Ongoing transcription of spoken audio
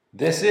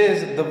This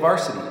is The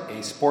Varsity,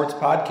 a sports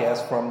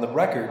podcast from the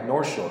Record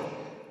North Shore,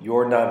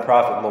 your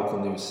nonprofit local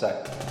news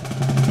site.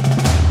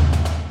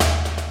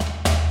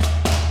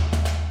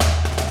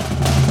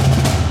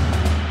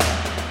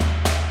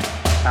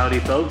 Howdy,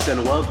 folks,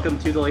 and welcome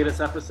to the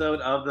latest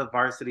episode of the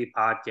Varsity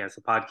Podcast,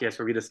 a podcast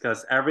where we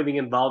discuss everything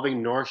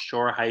involving North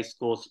Shore High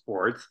School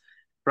sports.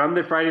 From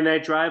the Friday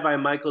Night Drive,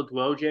 I'm Michael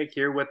Dwojak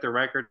here with the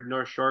Record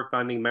North Shore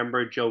founding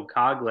member Joe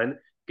Coughlin.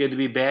 Good to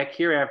be back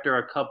here after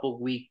a couple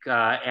week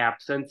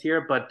absence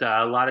here, but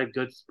a lot of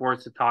good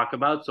sports to talk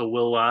about. So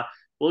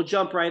we'll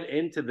jump right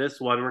into this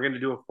one. We're going to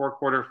do a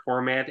 4-quarter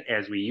format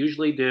as we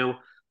usually do.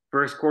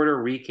 First quarter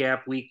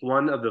recap, week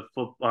one of the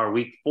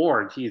week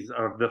four,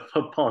 of the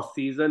football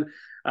season,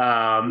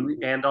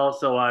 and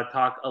also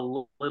talk a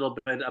little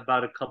bit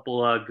about a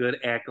couple good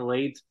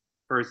accolades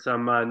for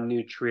some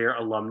New Trier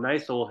alumni.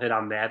 So we'll hit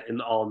on that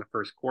all in the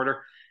first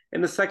quarter. In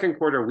the second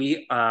quarter,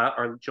 we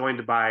are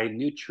joined by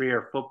New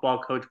Trier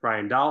football coach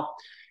Brian Dahl.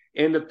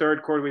 In the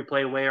third quarter, we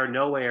play Way or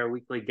No Way, our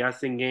weekly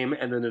guessing game.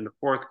 And then in the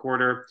fourth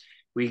quarter,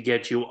 we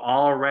get you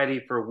all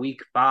ready for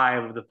week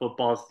 5 of the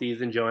football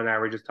season. Joe and I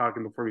were just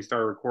talking before we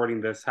started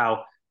recording this,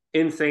 how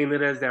insane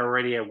it is that we're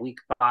already at week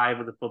 5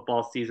 of the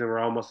football season. We're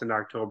almost in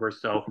October,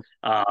 so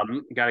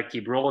got to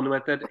keep rolling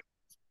with it.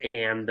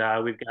 And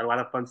we've got a lot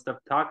of fun stuff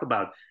to talk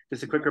about.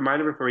 Just a quick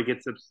reminder before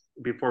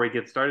we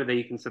get started that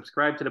you can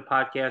subscribe to the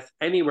podcast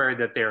anywhere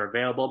that they're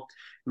available.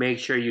 Make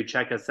sure you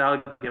check us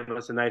out, give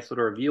us a nice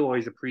little review.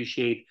 Always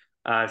appreciate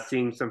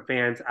seeing some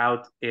fans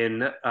out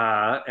in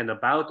and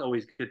about.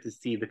 Always good to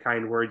see the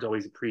kind words.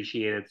 Always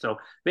appreciate it. So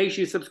make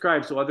sure you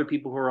subscribe so other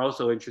people who are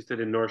also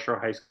interested in North Shore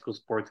High School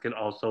sports can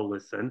also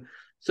listen.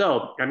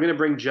 So I'm going to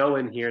bring Joe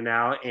in here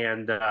now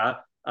and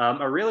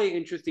a really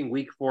interesting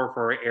week 4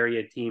 for our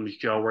area teams,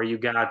 Joe, where you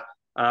got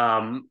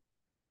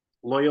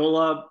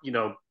Loyola,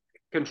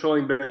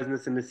 controlling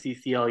business in the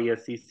CCL,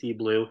 CC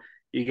Blue.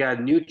 You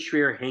got New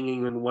Trier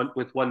hanging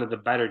with one of the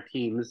better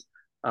teams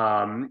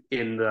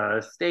in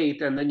the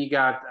state, and then you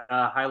got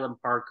Highland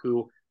Park,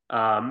 who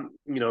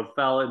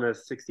fell in a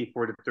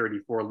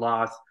 64-34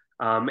 loss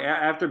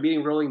after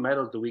beating Rolling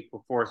Meadows the week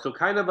before. So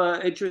kind of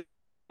a interesting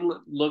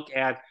look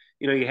at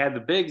you had the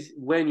big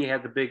win, you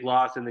had the big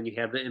loss, and then you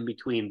have the in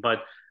between. But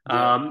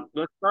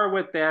let's start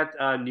with that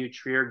New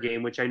Trier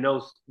game, which I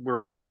know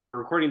we're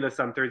recording this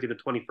on Thursday the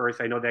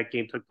 21st. I know that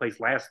game took place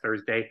last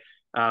Thursday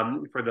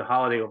for the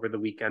holiday over the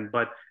weekend.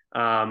 But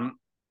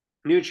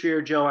New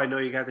Trier, Joe, I know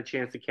you got the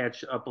chance to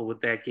catch up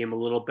with that game a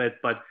little bit,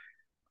 but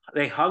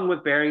they hung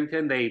with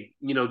Barrington. They,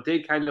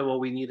 did kind of what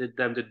we needed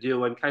them to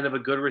do, and kind of a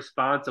good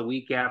response a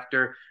week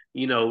after,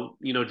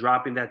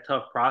 dropping that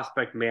tough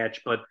prospect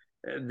match. But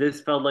this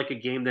felt like a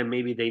game that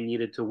maybe they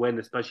needed to win,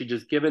 especially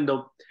just given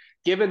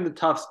the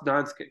tough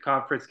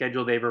non-conference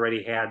schedule they've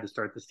already had to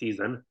start the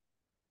season.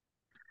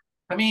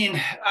 I mean,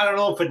 I don't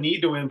know if it need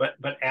to win, but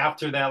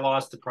after that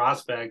loss to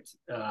Prospect,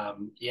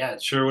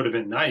 it sure would have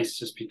been nice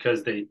just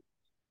because they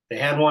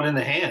had one in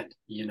the hand,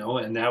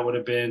 and that would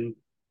have been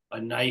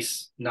a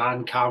nice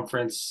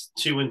non-conference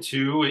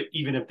 2-2,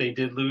 even if they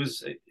did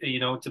lose,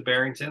 to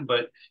Barrington.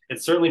 But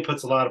it certainly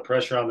puts a lot of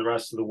pressure on the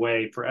rest of the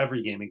way for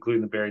every game,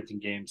 including the Barrington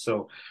game.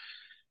 So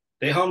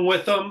they hung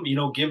with them,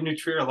 give New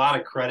Trier a lot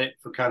of credit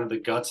for kind of the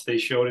guts they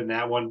showed in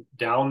that one,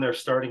 down their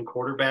starting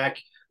quarterback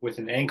with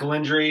an ankle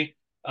injury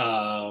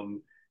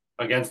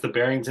against the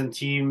Barrington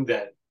team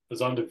that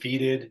was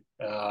undefeated,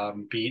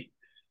 beat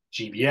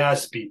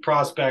GBS, beat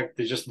Prospect.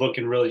 They're just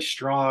looking really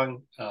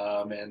strong.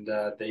 And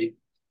they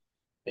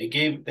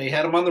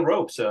had them on the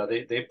ropes.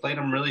 They played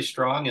them really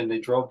strong, and they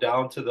drove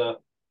down to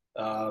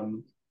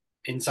the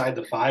inside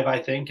the 5, I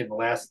think, in the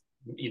last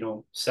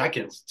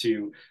seconds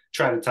to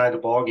try to tie the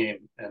ball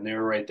game, and they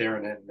were right there,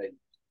 and then they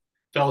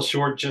fell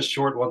just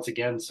short once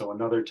again. So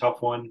another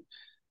tough one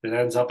that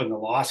ends up in the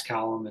loss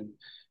column. And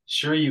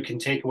sure, you can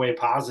take away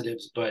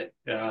positives, but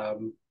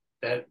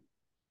that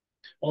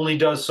only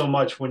does so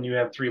much when you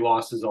have 3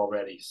 losses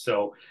already.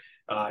 So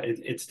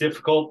it's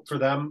difficult for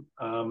them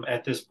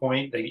at this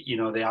point. They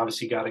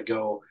obviously got to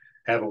go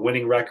have a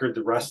winning record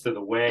the rest of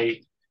the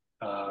way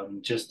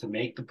just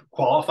to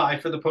qualify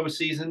for the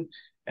postseason.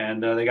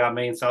 And they got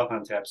Maine South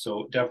on tap,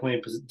 so definitely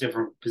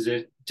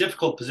a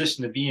difficult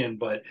position to be in.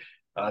 But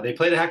they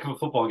played a heck of a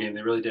football game.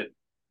 They really did.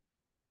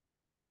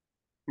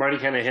 Marty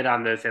kind of hit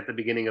on this at the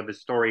beginning of the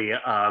story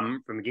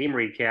from the game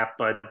recap,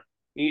 but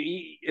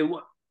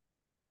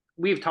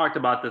we've talked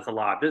about this a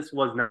lot. This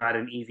was not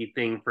an easy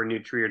thing for New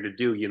Trier to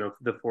do,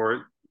 the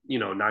 4,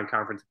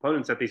 non-conference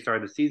opponents that they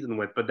started the season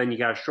with. But then you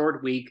got a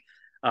short week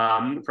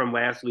from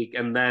last week,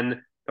 and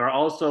then they're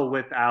also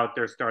without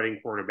their starting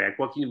quarterback.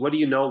 What do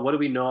you know? What do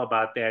we know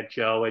about that,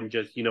 Joe? And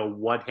just,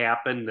 what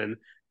happened and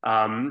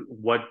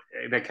what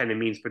that kind of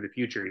means for the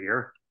future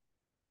here.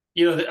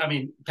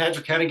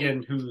 Patrick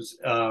Hennigan, who's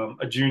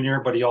a junior,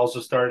 but he also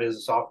started as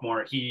a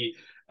sophomore.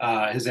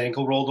 His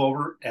ankle rolled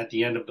over at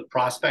the end of the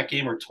Prospect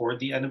game, or toward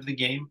the end of the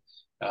game.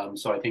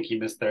 So I think he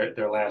missed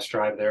their last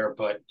drive there.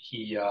 But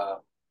he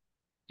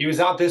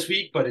was out this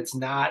week, but it's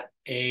not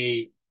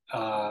like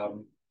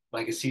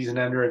a season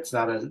ender. It's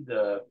not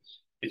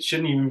it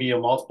shouldn't even be a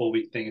multiple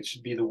week thing. It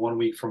should be the 1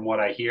 week from what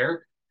I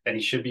hear. And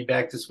he should be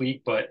back this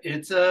week, but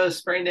it's a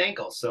sprained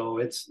ankle. So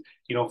it's,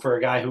 for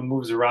a guy who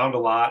moves around a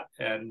lot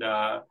and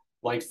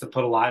likes to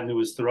put a lot into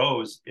his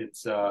throws,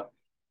 it's an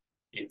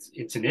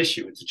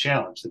issue. It's a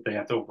challenge that they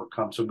have to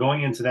overcome. So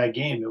going into that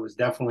game, it was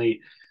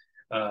definitely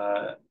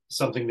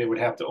something they would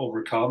have to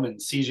overcome. And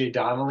CJ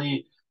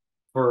Donnelly,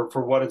 for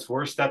what it's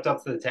worth, stepped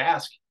up to the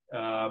task,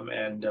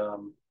 and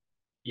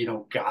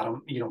got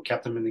him,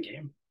 kept him in the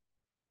game.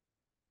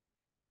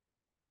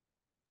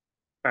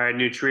 All right,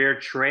 New Trier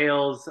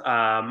trails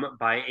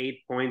by 8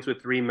 points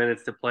with 3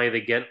 minutes to play.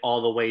 They get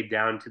all the way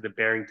down to the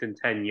Barrington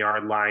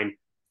 10-yard line.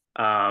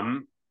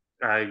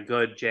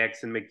 Good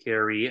Jackson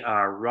McCary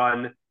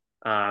run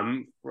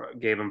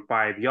gave him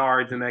 5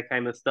 yards and that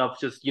kind of stuff.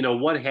 Just,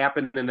 what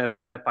happened in that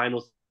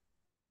final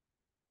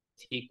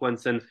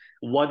sequence, and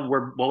what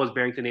was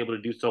Barrington able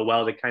to do so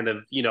well to kind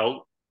of,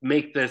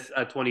 make this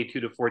a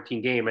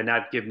 22-14 game and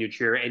not give New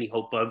Trier any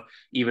hope of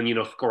even,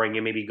 scoring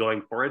and maybe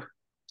going for it?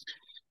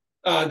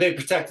 They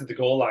protected the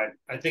goal line.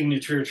 I think New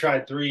Trier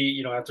tried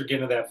three, after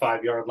getting to that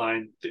 5 yard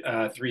line,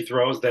 3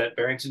 throws that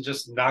Barrington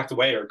just knocked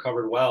away or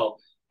covered well.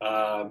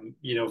 From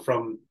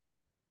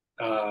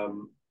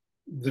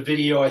the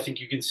video, I think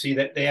you can see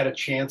that they had a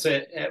chance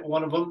at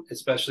one of them,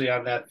 especially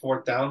on that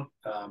 4th down,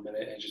 and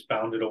it just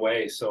bounded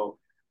away. So,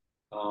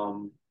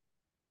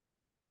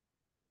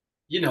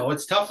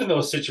 it's tough in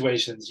those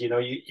situations.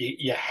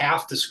 You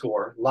have to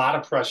score. A lot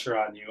of pressure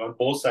on you on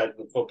both sides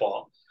of the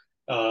football.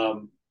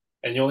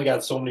 And you only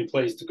got so many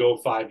plays to go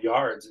 5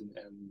 yards,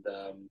 and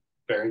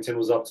Barrington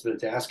was up to the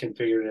task and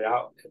figured it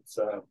out. It's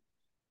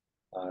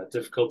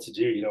difficult to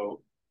do.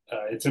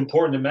 It's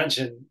important to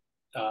mention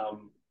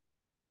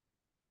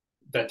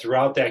that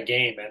throughout that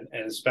game,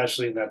 and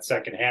especially in that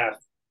second half,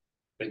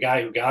 the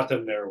guy who got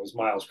them there was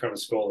Miles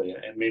Cremascoli,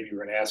 and maybe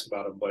you're going to ask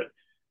about him, but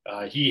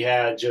he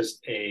had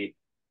just a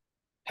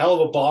hell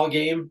of a ball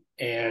game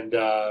and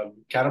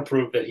kind of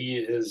proved that he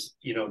is,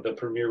 the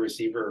premier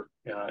receiver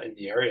in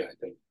the area, I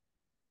think.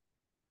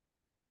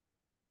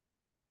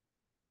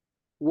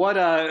 What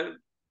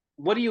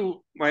do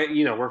you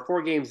we're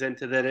 4 games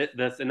into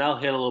this, and I'll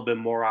hit a little bit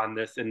more on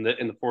this in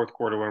the fourth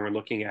quarter when we're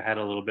looking ahead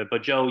a little bit.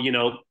 But Joe,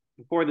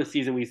 before the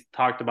season we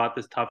talked about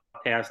this tough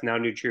task. Now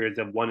New Trier is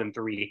at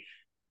 1-3.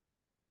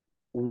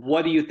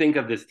 What do you think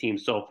of this team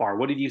so far?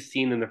 What have you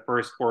seen in the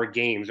first 4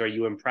 games? Are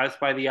you impressed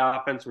by the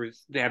offense?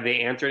 Have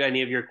they answered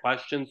any of your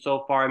questions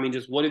so far? I mean,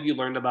 just what have you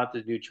learned about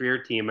this New Trier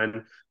team,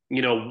 and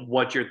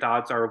what your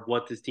thoughts are of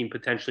what this team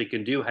potentially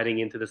can do heading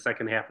into the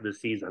second half of the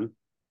season?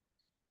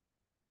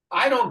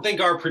 I don't think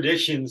our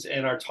predictions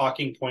and our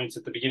talking points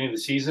at the beginning of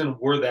the season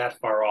were that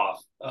far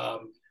off.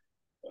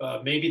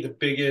 Maybe the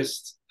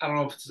biggest, I don't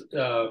know if it's,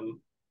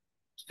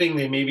 thing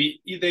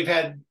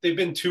they've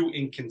been too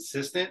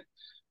inconsistent,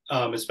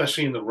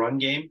 especially in the run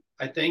game.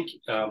 I think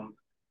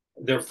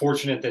they're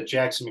fortunate that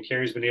Jackson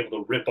McCary's been able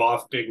to rip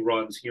off big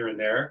runs here and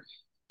there,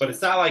 but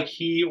it's not like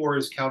he or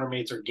his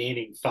countermates are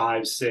gaining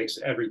 5, 6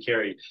 every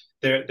carry.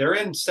 They're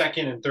in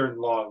second and third and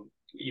long,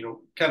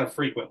 kind of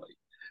frequently.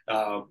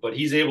 But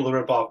he's able to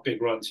rip off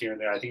big runs here and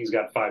there. I think he's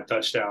got 5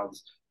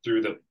 touchdowns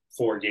through the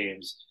 4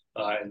 games,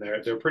 and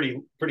they're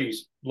pretty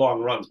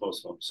long runs,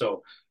 most of them.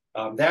 So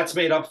that's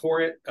made up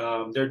for it.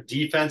 Their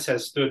defense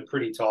has stood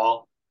pretty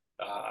tall.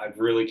 I've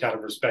really kind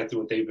of respected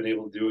what they've been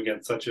able to do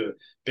against such a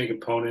big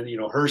opponent.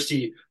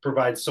 Hersey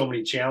provides so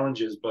many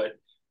challenges, but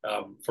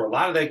for a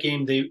lot of that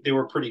game, they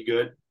were pretty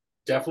good.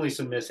 Definitely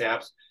some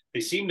mishaps. They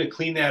seemed to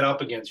clean that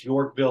up against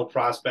Yorkville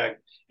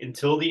Prospect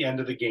until the end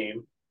of the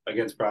game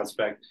against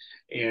Prospect,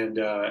 and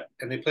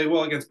they played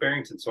well against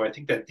Barrington. So I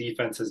think that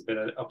defense has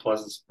been a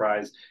pleasant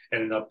surprise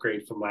and an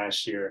upgrade from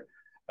last year.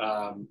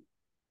 At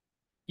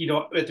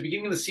the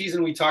beginning of the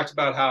season, we talked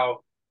about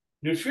how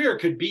New Trier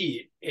could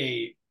be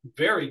a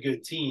very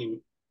good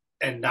team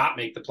and not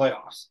make the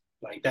playoffs.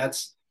 Like,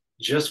 that's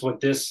just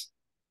what this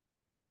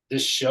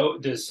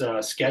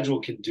schedule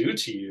can do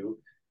to you.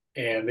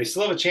 And they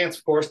still have a chance.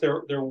 Of course,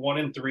 they're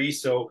 1-3,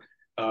 so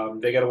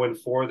they got to win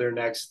 4 of their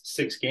next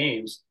 6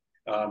 games.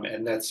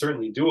 And that's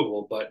certainly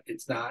doable, but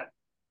it's not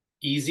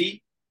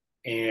easy.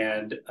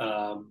 And,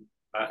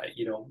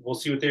 we'll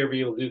see what they'll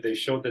be able to do. They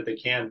showed that they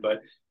can,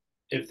 but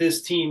if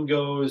this team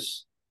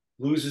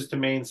loses to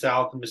Maine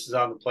South and misses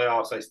out on the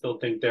playoffs, I still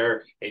think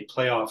they're a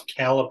playoff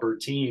caliber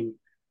team.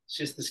 It's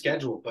just the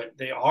schedule, but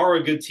they are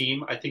a good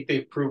team. I think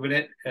they've proven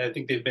it. I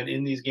think they've been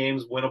in these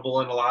games,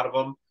 winnable in a lot of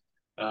them.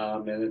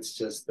 And it's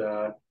just,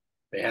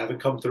 they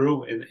haven't come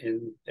through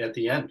at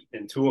the end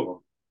in 2 of them.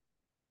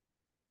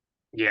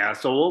 Yeah,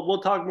 so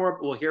we'll talk more.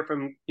 We'll hear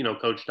from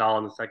Coach Dahl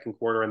in the second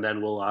quarter, and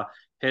then we'll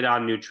hit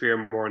on New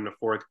Trier more in the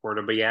fourth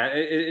quarter. But yeah,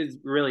 it's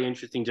really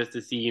interesting just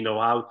to see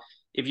how,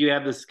 if you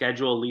have the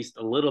schedule at least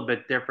a little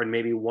bit different,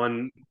 maybe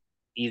one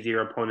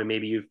easier opponent,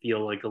 maybe you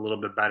feel like a little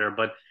bit better.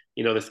 But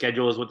the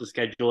schedule is what the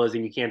schedule is,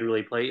 and you can't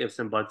really play ifs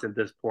and buts at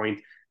this point.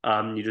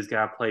 You just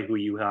gotta play who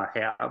you have.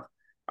 All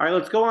right,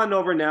 let's go on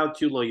over now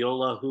to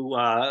Loyola, who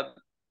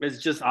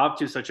is just off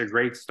to such a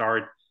great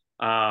start.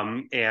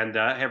 and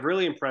have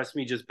really impressed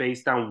me just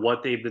based on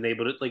what they've been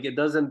able to, like, it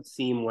doesn't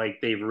seem like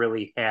they've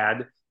really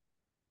had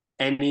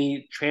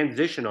any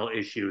transitional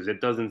issues. It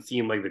doesn't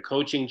seem like the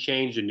coaching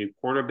change, a new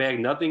quarterback,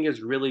 nothing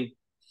has really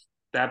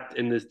stepped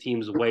in this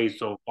team's way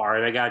so far.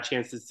 And I got a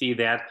chance to see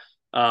that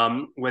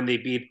when they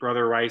beat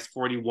Brother Rice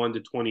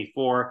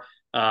 41-24.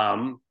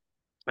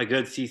 A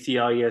good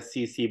CCLES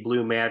CC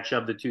Blue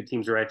matchup. The two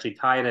teams are actually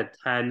tied at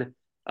 10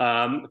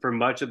 for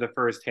much of the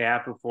first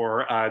half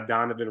before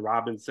Donovan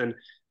Robinson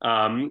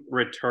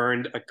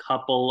returned a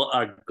couple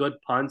good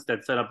punts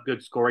that set up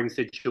good scoring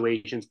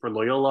situations for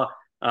Loyola.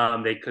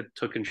 They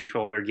took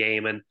control of their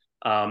game and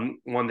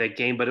won that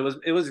game. But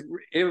it was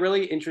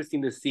really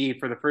interesting to see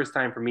for the first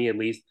time for me at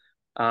least.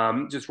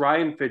 Just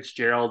Ryan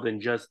Fitzgerald and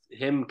just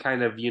him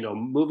kind of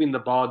moving the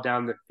ball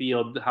down the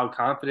field, how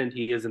confident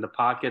he is in the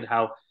pocket,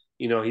 how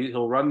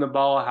he'll run the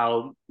ball,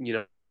 how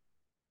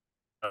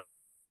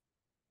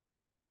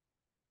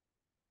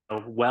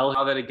well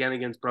how that again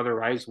against Brother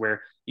Rice,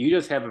 where you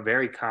just have a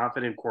very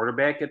confident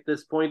quarterback at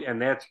this point, and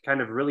that's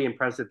kind of really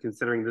impressive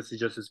considering this is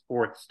just his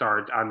fourth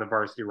start on the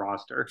varsity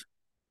roster.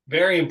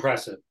 Very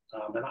impressive.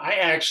 And I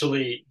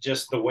actually,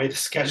 just the way the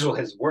schedule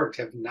has worked,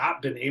 have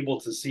not been able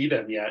to see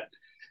them yet.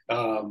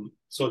 So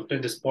it's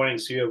been disappointing.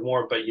 So you have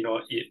more, but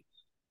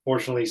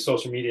fortunately,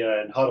 social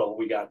media and Huddle,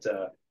 we got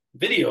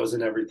videos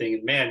and everything.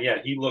 And man, yeah,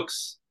 he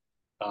looks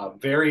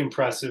very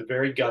impressive,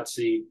 very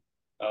gutsy.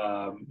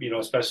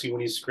 Especially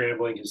when he's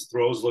scrambling, his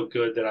throws look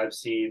good that I've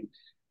seen.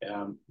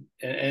 And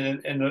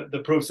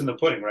the proof's in the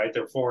pudding, right?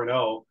 They're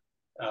 4-0,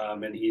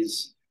 and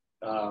he's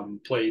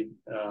played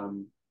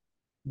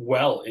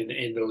well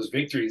in those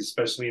victories,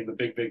 especially in the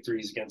big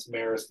victories against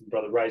Marist and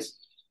Brother Rice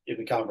in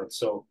the conference.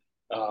 So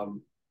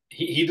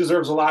he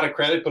deserves a lot of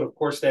credit, but of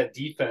course that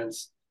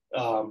defense,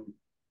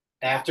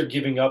 after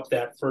giving up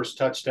that first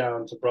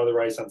touchdown to Brother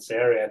Rice on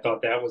Saturday, I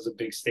thought that was a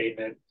big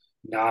statement,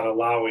 not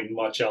allowing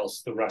much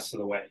else the rest of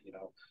the way.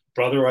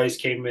 Brother Rice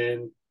came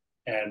in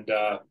and,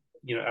 I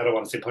don't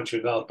want to say punch you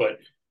in the mouth, but,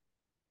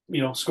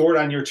 scored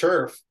on your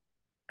turf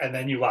and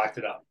then you locked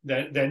it up.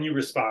 Then you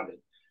responded.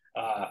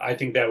 I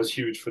think that was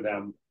huge for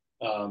them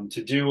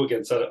to do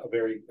against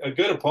a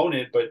good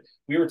opponent. But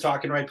we were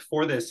talking right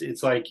before this.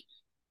 It's like,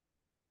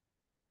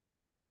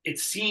 it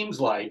seems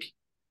like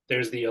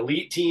there's the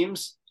elite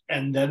teams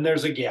and then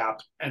there's a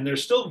gap, and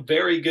there's still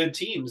very good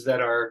teams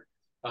that are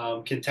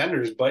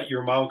contenders, but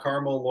your Mount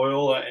Carmel,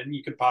 Loyola, and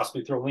you could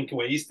possibly throw Lincoln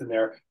Way East in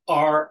there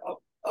are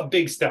a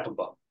big step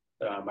above.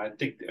 I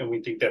think, and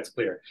we think that's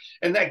clear.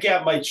 And that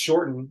gap might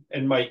shorten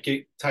and might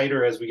get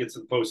tighter as we get to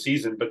the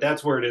postseason, but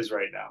that's where it is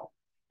right now.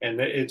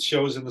 And it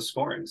shows in the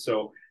scoring.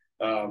 So,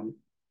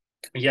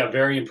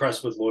 very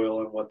impressed with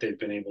Loyola and what they've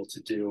been able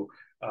to do.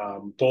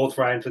 Both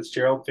Ryan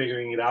Fitzgerald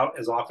figuring it out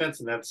as offense,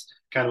 and that's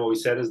kind of what we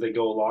said as they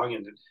go along,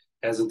 and it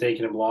hasn't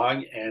taken him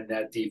long. And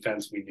that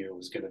defense we knew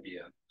was going to be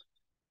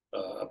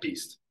a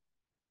beast.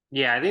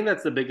 Yeah, I think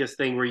that's the biggest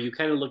thing where you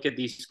kind of look at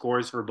these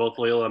scores for both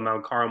Loyola and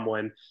Mount Carmel,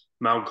 and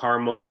Mount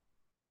Carmel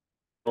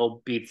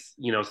beats,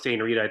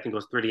 St. Rita, I think it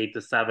was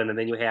 38-7. And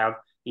then you have,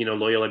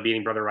 Loyola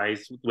beating Brother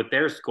Rice with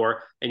their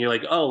score. And you're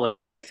like, oh,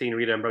 St.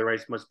 Rita and Brother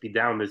Rice must be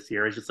down this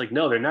year. It's just like,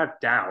 no, they're not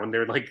down.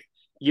 They're like,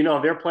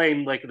 they're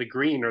playing like the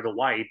green or the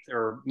white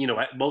or,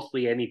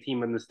 mostly any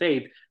team in the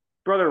state.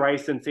 Brother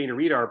Rice and St.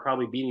 Rita are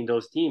probably beating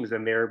those teams,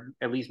 and they're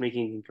at least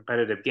making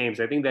competitive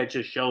games. I think that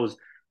just shows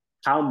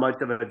how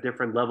much of a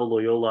different level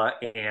Loyola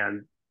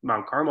and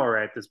Mount Carmel are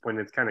at this point.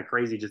 It's kind of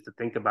crazy just to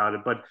think about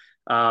it. But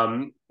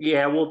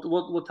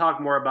we'll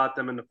talk more about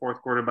them in the fourth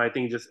quarter. But I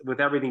think just with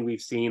everything we've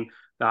seen,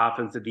 the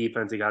offense, the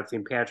defense, you got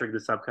St. Patrick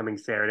this upcoming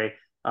Saturday.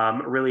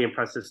 Really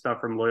impressive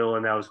stuff from Loyola,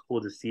 and that was cool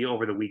to see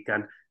over the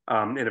weekend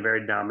in a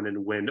very dominant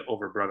win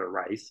over Brother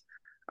Rice.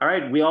 All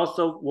right, we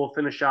also will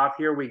finish off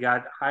here. We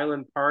got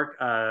Highland Park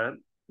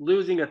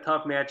losing a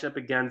tough matchup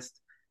against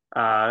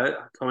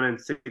Conan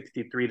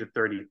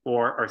 63-34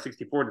 or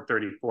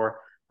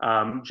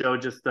 64-34. Joe,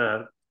 just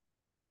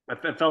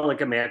it felt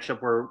like a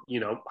matchup where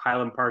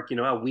Highland Park,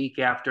 a week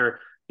after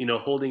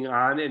holding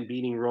on and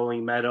beating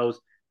Rolling Meadows,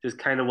 just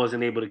kind of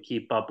wasn't able to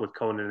keep up with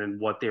Conan and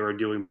what they were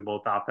doing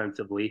both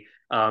offensively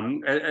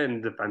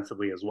and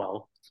defensively as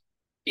well.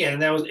 Yeah,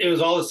 and it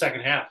was all the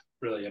second half,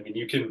 really. I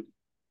mean,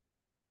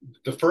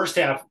 the first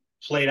half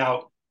played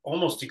out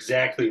almost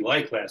exactly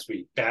like last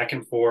week, back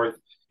and forth.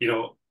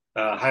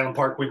 Highland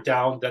Park went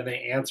down, then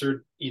they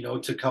answered,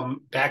 to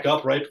come back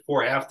up right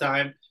before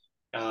halftime.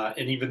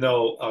 And even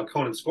though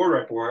Conan scored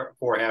right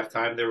before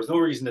halftime, there was no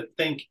reason to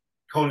think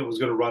Conan was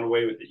going to run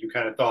away with it. You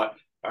kind of thought,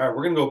 all right,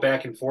 we're going to go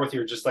back and forth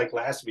here just like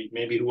last week.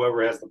 Maybe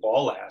whoever has the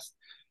ball last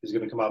is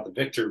going to come out the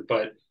victor.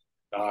 But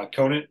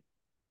Conan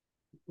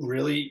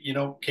really,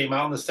 came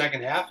out in the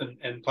second half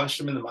and punched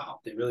him in the mouth.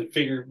 They really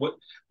figured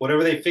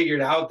whatever they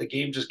figured out, the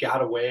game just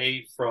got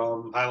away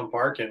from Highland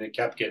Park, and it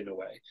kept getting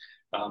away.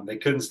 They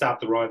couldn't stop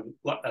the run.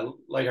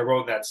 Like I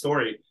wrote in that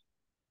story,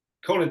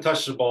 Conan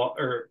touched the ball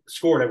or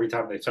scored every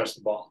time they touched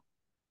the ball.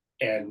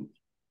 And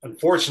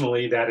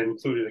unfortunately, that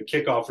included a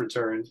kickoff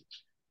return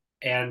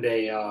and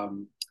a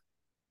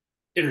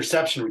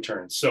interception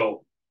return.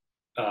 So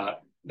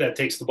that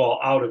takes the ball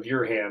out of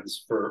your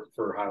hands for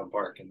Highland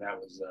Park, and that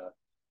was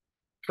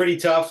pretty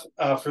tough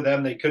for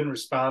them. They couldn't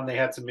respond. They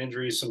had some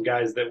injuries, some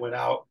guys that went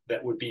out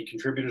that would be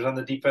contributors on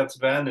the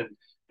defensive end, and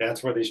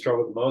that's where they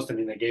struggled the most. I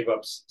mean, they gave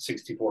up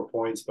 64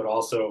 points, but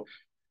also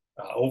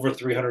over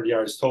 300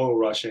 yards total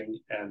rushing,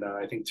 and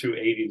I think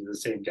 280 to the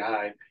same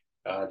guy.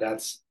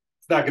 That's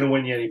it's not going to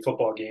win you any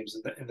football games,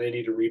 and they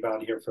need to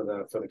rebound here for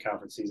the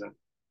conference season.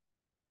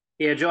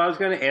 Yeah, Joe, I was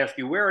going to ask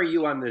you, where are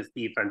you on this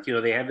defense?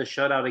 They had the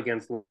shutout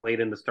against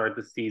Layton to start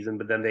the season,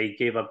 but then they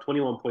gave up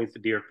 21 points to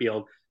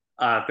Deerfield,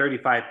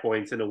 35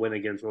 points in a win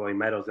against Rolling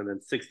Meadows, and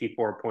then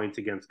 64 points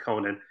against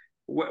Conan.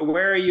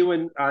 Where are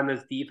you on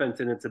this defense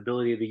and its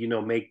ability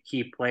to, make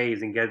key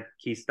plays and get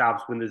key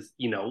stops when this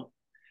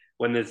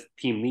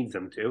team needs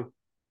them to?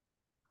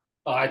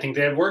 I think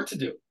they have work to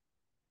do.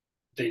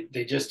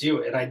 They just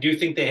do, and I do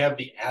think they have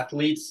the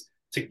athletes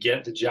to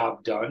get the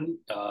job done.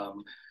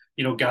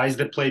 Guys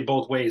that play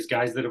both ways,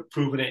 guys that have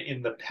proven it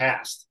in the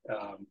past.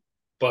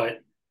 But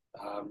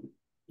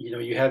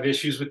you have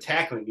issues with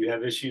tackling, you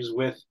have issues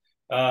with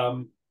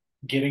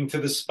getting to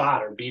the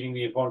spot or beating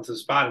the opponent to the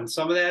spot, and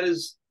some of that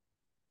is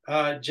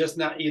just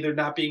not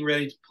being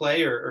ready to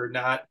play or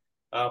not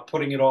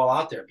putting it all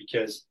out there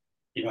because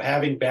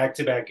having back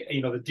to back.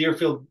 The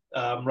Deerfield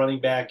running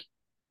back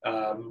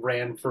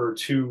ran for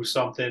 2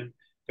 something.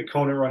 The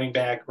Conant running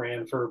back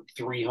ran for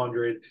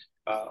 300.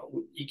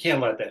 You can't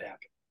let that happen.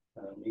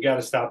 You got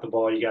to stop the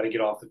ball. You got to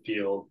get off the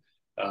field.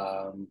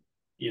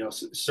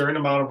 Certain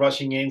amount of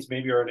rushing gains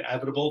maybe are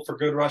inevitable for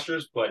good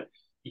rushers, but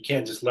you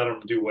can't just let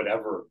them do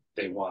whatever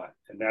they want.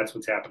 And that's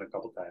what's happened a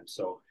couple times.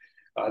 So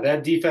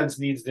that defense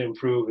needs to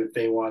improve if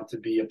they want to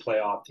be a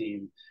playoff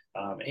team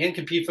and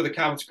compete for the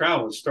conference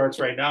crown, which starts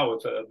right now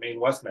with a Maine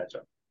West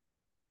matchup.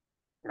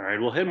 All right,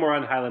 we'll hit more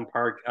on Highland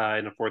Park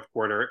in the fourth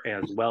quarter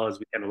as well as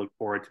we kind of look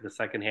forward to the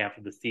second half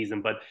of the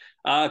season. But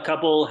a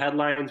couple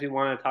headlines we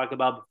want to talk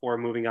about before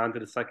moving on to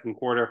the second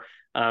quarter.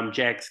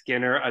 Jack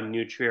Skinner, a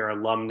New Trier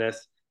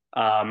alumnus,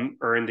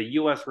 earned the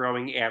U.S.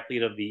 Rowing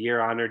Athlete of the Year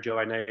honor. Joe,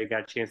 I know you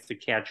got a chance to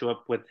catch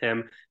up with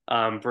him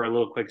for a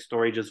little quick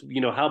story. Just,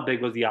 how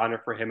big was the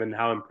honor for him and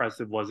how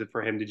impressive was it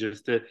for him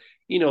to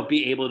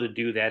be able to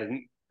do that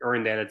and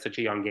earn that at such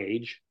a young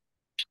age?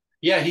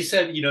 Yeah, he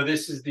said,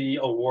 this is the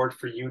award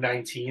for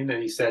U19.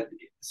 And he said,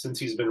 since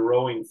he's been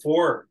rowing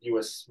for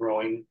U.S.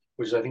 Rowing,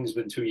 which I think has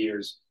been 2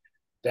 years,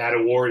 that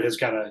award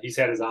he's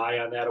had his eye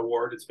on that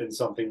award. It's been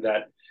something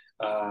that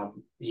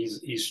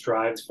he's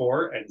strived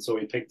for. And so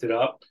he picked it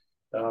up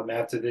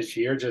after this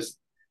year.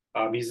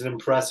 He's an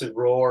impressive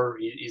rower.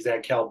 He's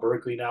at Cal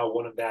Berkeley now,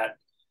 one of that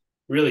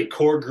really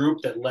core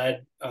group that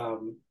led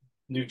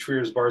New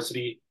Trier's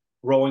varsity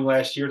rowing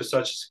last year to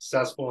such a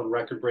successful and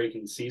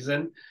record-breaking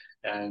season.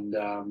 And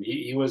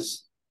he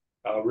was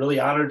really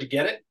honored to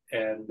get it.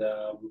 And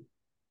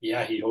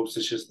he hopes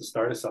it's just the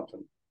start of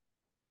something.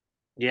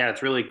 Yeah,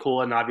 it's really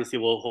cool. And obviously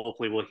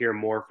we'll hear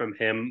more from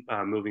him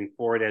moving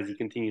forward as he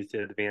continues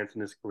to advance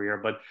in his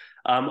career. But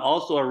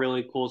also a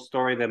really cool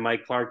story that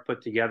Mike Clark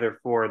put together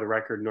for the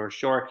Record North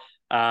Shore.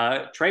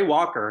 Trey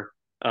Walker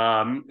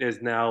is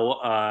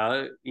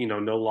now,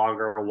 no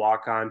longer a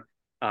walk-on,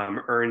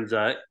 earns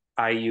a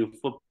IU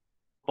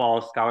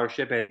football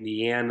scholarship at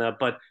Indiana.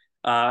 But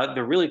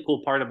the really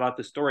cool part about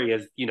the story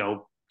is,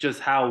 just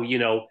how,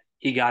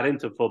 he got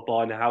into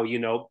football and how,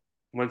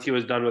 once he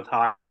was done with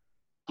hockey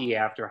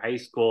after high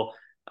school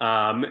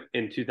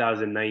in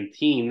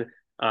 2019,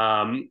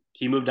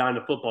 he moved on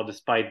to football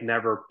despite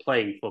never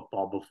playing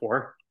football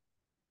before.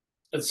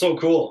 It's so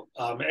cool.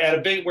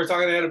 We're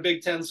talking at a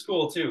Big Ten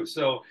school too.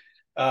 So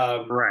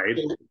right.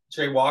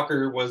 Trey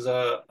Walker was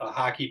a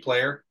hockey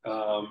player,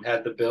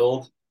 had the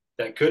build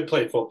that could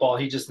play football.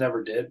 He just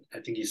never did. I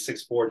think he's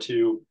 6'4",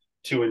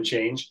 2 and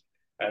change.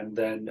 And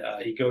then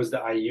he goes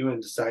to IU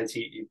and decides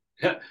he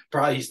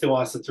still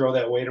wants to throw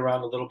that weight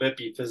around a little bit,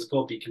 be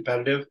physical, be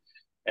competitive,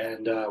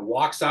 and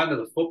walks onto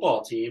the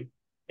football team.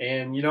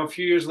 And, a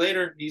few years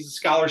later, he's a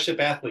scholarship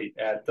athlete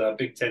at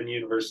Big Ten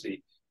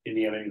University,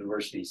 Indiana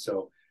University.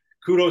 So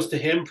kudos to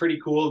him. Pretty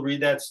cool.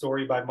 Read that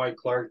story by Mike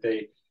Clark.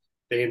 They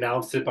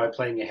announced it by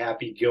playing a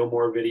Happy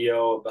Gilmore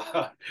video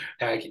about,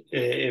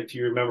 if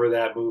you remember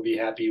that movie,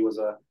 Happy was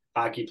a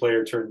hockey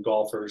player turned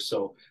golfer.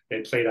 So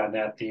they played on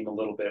that theme a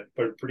little bit,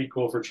 but pretty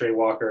cool for Trey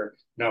Walker,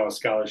 now a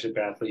scholarship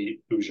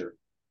athlete, Hoosier.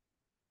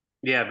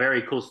 Yeah,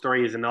 very cool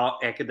story. He's an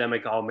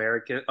all-academic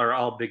All-American or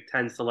All-Big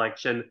Ten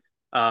selection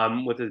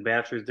with his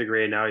bachelor's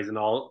degree, and now he's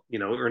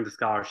earned a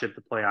scholarship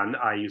to play on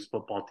IU's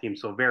football team.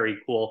 So very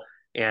cool,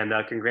 and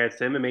congrats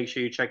to him. And make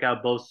sure you check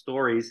out both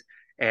stories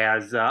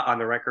as on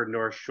the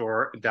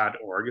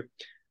recordnorthshore.org.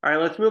 All right,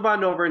 let's move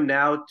on over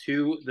now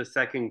to the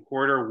second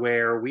quarter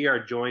where we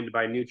are joined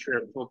by New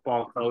Trier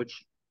football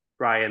coach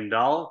Brian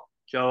Dahl.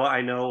 Joe,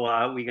 I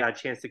know we got a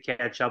chance to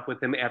catch up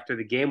with him after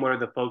the game. What are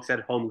the folks at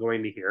home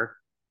going to hear?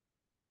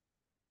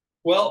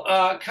 Well,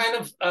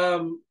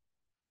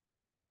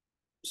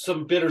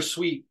 some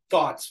bittersweet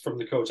thoughts from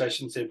the coach. I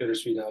shouldn't say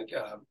bittersweet.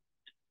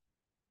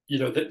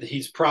 That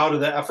he's proud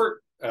of the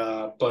effort,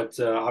 but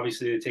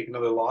obviously they take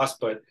another loss,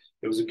 but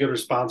it was a good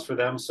response for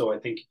them. So I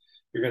think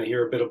you're going to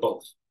hear a bit of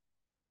both.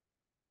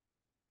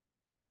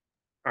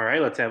 All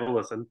right, let's have a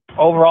listen.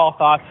 Overall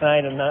thoughts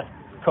tonight, and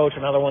Coach,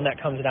 another one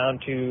that comes down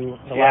to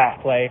the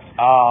last play.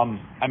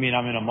 I mean,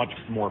 I'm in a much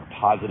more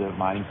positive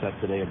mindset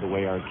today of the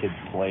way our kids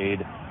played.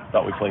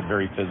 Thought we played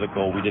very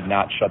physical. We did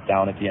not shut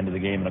down at the end of the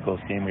game in a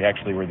close game. We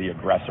actually were the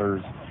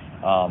aggressors.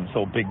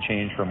 So big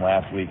change from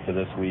last week to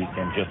this week,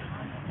 and just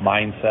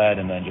mindset,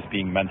 and then just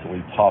being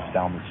mentally tough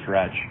down the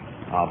stretch,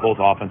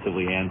 both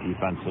offensively and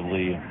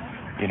defensively.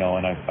 You know,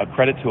 and a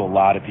credit to a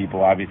lot of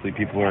people. Obviously,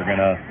 people are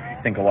going to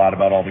think a lot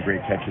about all the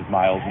great catches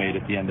Miles made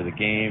at the end of the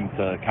game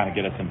to kind of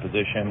get us in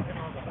position.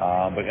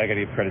 But I got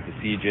to give credit to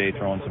CJ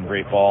throwing some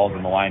great balls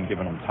and the line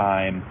giving them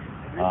time.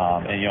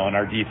 And, you know, in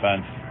our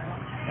defense,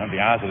 I'll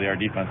be honest with you, our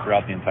defense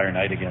throughout the entire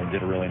night again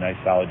did a really nice,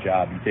 solid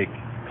job. You take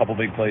a couple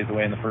big plays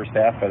away in the first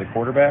half by the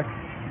quarterback,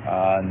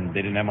 and they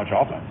didn't have much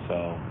offense. So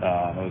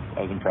I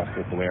was impressed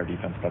with the way our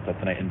defense got that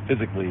tonight. And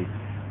physically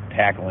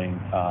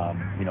tackling,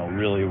 you know,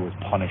 really was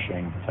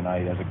punishing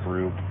tonight as a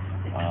group.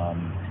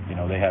 You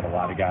know, they had a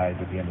lot of guys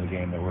at the end of the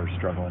game that were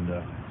struggling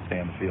to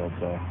stay on the field.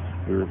 So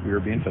we were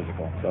being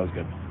physical. So that was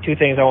good. Two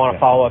things I want to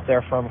follow up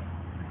there from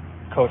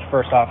Coach.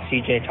 First off,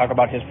 CJ, talk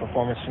about his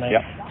performance tonight.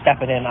 Yep.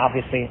 Stepping in,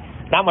 obviously,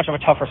 not much of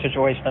a tougher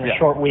situation than a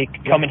short week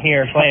coming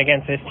here, playing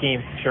against this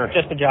team. Sure.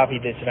 Just the job he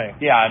did tonight.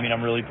 Yeah, I mean,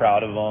 I'm really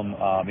proud of him.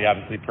 He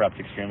obviously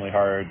prepped extremely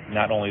hard,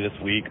 not only this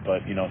week,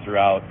 but, you know,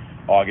 throughout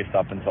August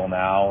up until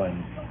now.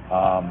 And,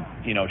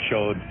 you know,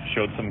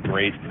 showed some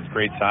great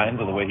signs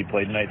of the way he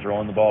played tonight,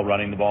 throwing the ball,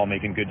 running the ball,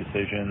 making good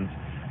decisions.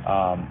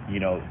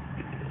 You know,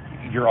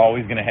 you're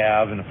always going to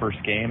have in the first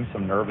game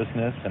some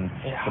nervousness and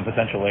some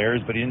potential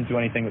errors, but he didn't do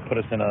anything that put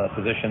us in a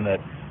position that,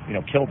 you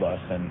know, killed us.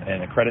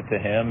 And a credit to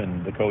him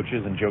and the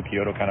coaches and Joe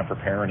Chiodo kind of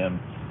preparing him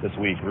this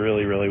week.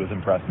 Really was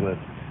impressed with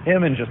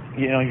him, and just,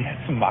 you know, he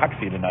had some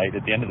moxie tonight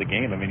at the end of the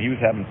game. I mean, he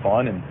was having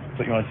fun, and that's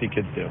what you want to see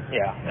kids do.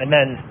 Yeah, and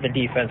then the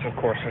defense, of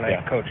course,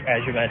 tonight, Coach, as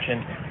you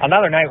mentioned.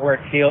 Another night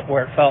where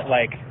it felt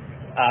like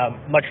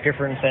much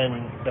different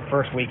than the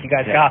first week. You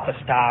guys got the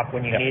stop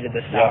when you needed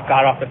the stop,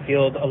 got off the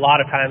field a lot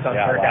of times on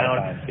third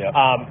down.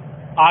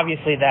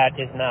 Obviously, that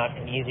is not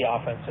an easy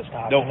offense to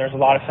stop, and there's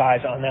a lot of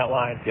size on that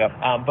line.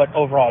 But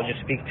overall, just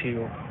speak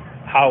to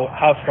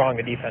how strong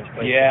the defense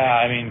played. Yeah,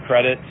 I mean,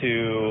 credit to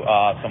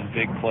some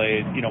big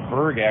plays. You know,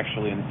 Berg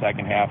actually in the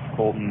second half,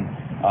 Colton,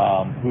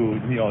 who,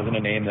 you know, isn't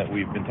a name that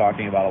we've been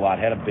talking about a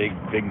lot, had a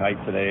big night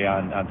today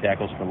on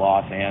tackles for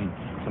loss and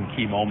some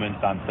key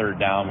moments on third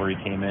down where he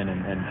came in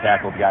and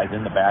tackled guys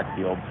in the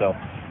backfield. So,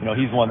 you know,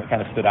 he's one that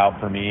kind of stood out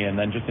for me. And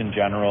then just in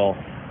general,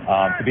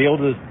 to be able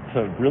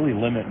to really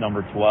limit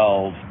number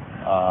 12,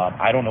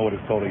 I don't know what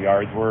his total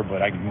yards were,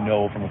 but I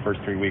know from the first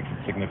 3 weeks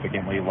it's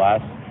significantly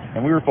less.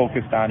 And we were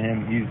focused on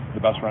him. He's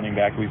the best running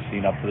back we've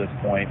seen up to this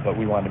point, but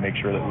we wanted to make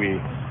sure that we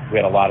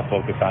had a lot of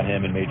focus on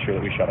him and made sure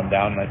that we shut him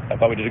down. And I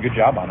thought we did a good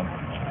job on him.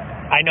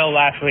 I know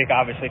last week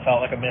obviously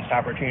felt like a missed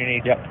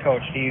opportunity. Coach,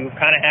 do you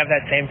kind of have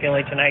that same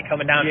feeling tonight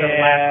coming down to the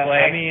last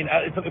play? I mean,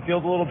 it feels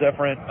a little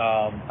different.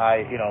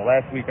 You know,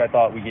 last week I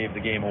thought we gave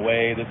the game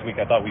away. This week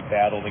I thought we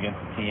battled against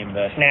a team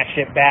that snatched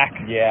it back.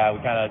 Yeah,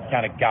 we kind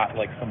of got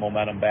like some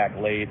momentum back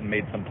late and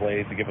made some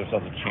plays to give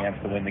ourselves a chance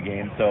to win the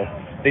game. So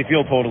they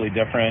feel totally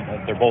different.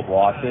 They're both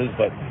losses,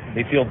 but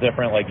they feel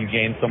different. Like you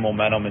gained some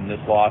momentum in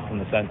this loss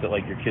in the sense that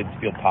like your kids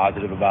feel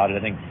positive about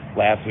it. I think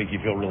last week you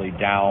feel really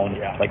down,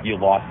 like you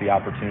lost the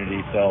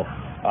opportunity. So,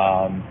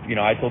 you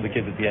know, I told the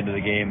kids at the end of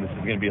the game, this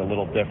is going to be a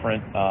little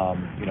different.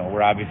 You know,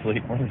 we're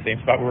in the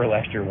same spot we were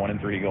last year, 1-3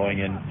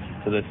 going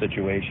into this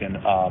situation.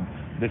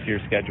 This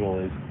year's schedule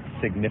is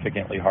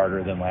significantly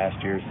harder than last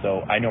year's.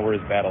 So I know we're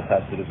as battle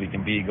tested as we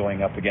can be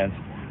going up against,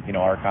 you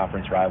know, our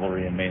conference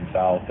rivalry in Maine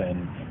South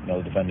and, you know,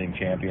 the defending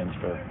champions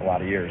for a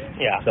lot of years.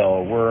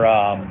 So we're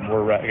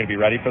going to be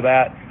ready for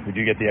that. We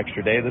do get the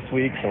extra day this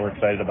week, so we're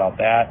excited about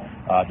that.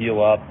 Heal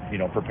up, you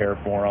know, prepare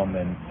for them,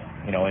 and,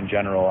 you know, in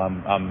general,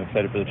 I'm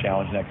excited for the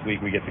challenge next week.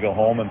 We get to go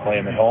home and play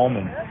them at home,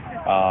 and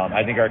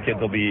I think our kids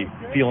will be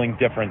feeling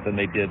different than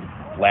they did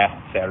last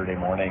Saturday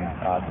morning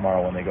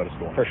tomorrow when they go to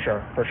school. For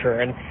sure.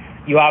 And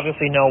you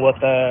obviously know what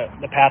the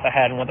path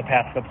ahead and what the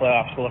path to the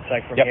playoffs looks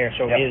like from here.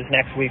 So is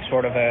next week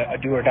sort of a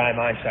do or die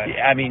mindset?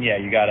 Yeah, I mean,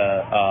 you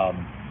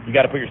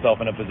gotta put yourself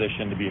in a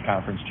position to be a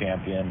conference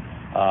champion.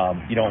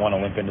 You don't want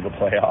to limp into the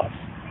playoffs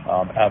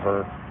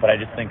ever. But I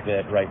just think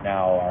that right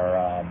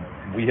now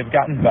we have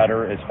gotten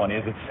better, as funny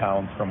as it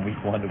sounds, from week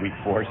 1 to week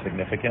 4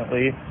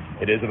 significantly.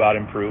 It is about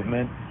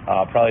improvement.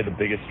 Probably the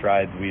biggest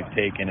strides we've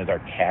taken is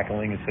our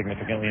tackling is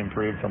significantly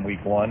improved from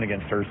week 1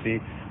 against Hersey.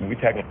 I mean, we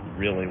tackled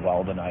really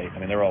well tonight. I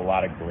mean, there were a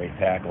lot of great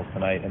tackles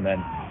tonight. And then,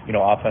 you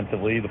know,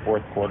 offensively, the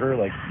fourth quarter,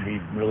 like, we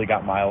really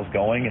got Miles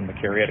going, and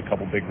McCary had a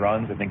couple big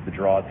runs. I think the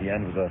draw at the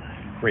end was a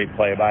great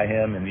play by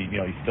him, and he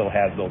still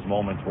has those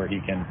moments where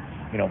he can,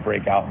 you know,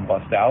 break out and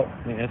bust out.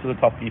 I mean, this is a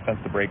tough defense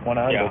to break one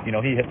on, but, you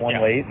know, he hit one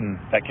late, and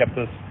that kept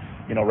us,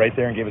 you know, right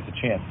there and gave us a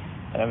chance.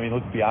 And I mean,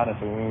 let's be honest,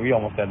 when we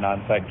almost had an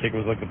onside kick, it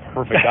was like the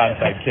perfect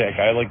onside kick.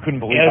 I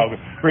couldn't believe how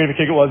great of a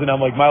kick it was, and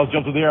I'm like, Miles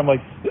jumps in the air. I'm like,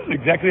 this is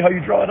exactly how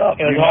you draw it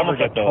up. It was almost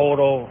a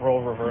total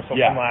role reversal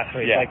from last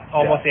week,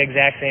 almost the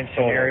exact same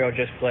scenario,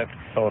 just flipped.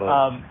 Totally.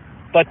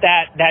 But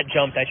that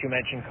jump that you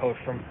mentioned, Coach,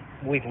 from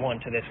week 1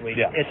 to this week,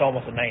 it's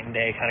almost a night and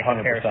day kind of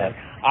comparison.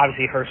 100%.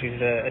 Obviously, Hershey's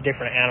a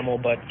different animal,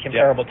 but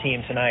comparable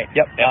team tonight.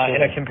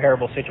 In a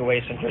comparable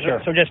situation.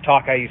 So just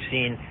talk how you've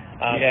seen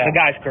the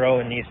guys grow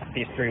in these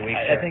 3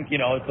 weeks. I think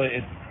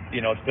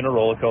it's been a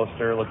roller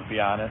coaster. Let's be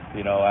honest.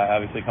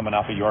 Obviously coming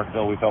off of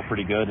Yorkville, we felt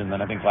pretty good, and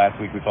then I think last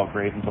week we felt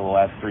great until the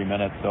last 3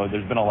 minutes. So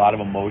there's been a lot of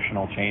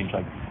emotional change.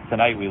 Like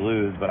tonight we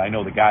lose, but I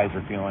know the guys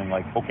are feeling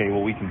like, okay,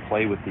 well we can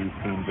play with these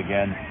teams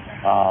again.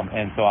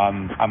 And so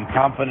I'm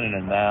confident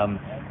in them,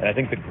 and I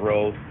think the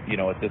growth,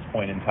 at this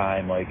point in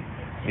time, like,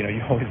 you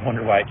always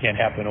wonder why it can't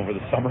happen over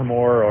the summer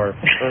more or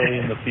early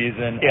in the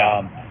season.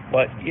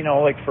 But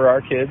like for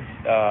our kids,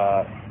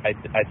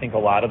 I think a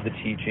lot of the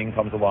teaching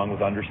comes along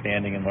with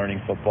understanding and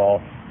learning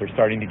football. They're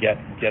starting to get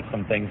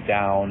some things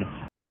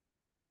down.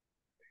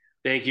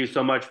 Thank you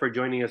so much for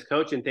joining us,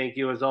 Coach, and thank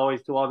you as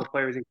always to all the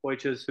players and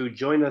coaches who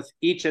join us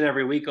each and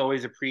every week.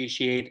 Always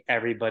appreciate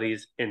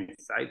everybody's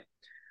insight.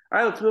 All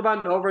right, let's move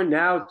on over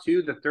now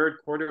to the third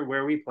quarter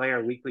where we play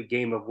our weekly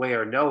game of Way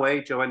or No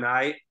Way. Joe and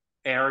I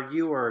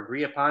argue or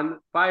agree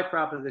upon 5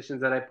 propositions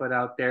that I put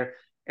out there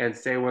and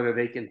say whether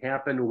they can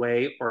happen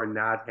way or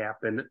not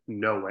happen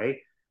no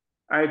way.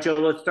 All right, Joe,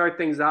 let's start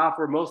things off.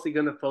 We're mostly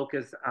going to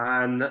focus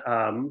on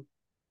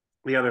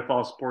the other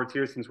fall sports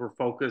here since we're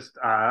focused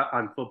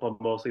on football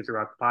mostly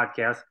throughout the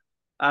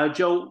podcast.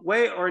 Joe,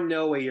 way or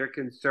no way you're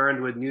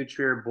concerned with New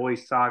Trier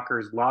boys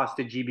soccer's loss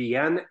to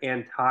GBN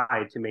and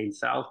tie to Maine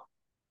South?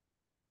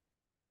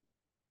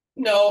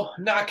 No,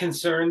 not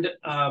concerned.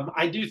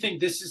 I do think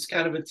this is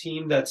kind of a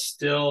team that's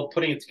still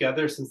putting it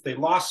together since they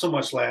lost so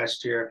much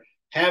last year,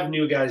 have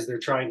new guys they're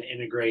trying to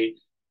integrate.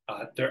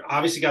 They're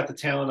obviously got the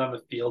talent on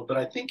the field, but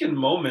I think in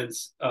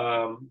moments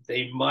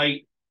they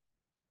might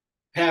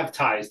have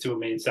ties to a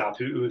Maine South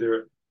who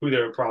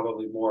they're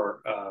probably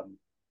more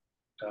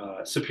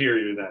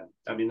superior than.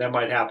 I mean, that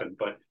might happen,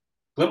 but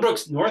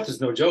Glenbrook North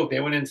is no joke. They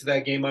went into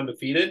that game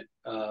undefeated.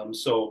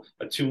 So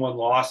a 2-1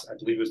 loss, I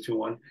believe it was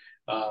 2-1,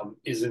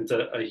 isn't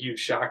a huge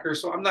shocker.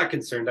 So I'm not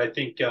concerned. I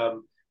think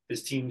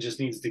this team just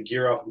needs to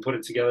gear up and put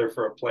it together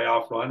for a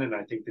playoff run. And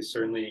I think they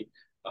certainly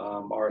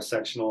are a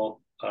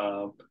sectional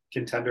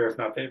contender, if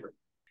not favorite.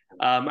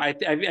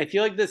 I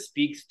feel like this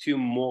speaks to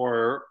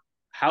more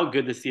how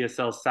good the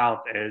CSL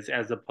South is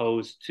as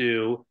opposed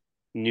to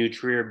New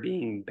Trier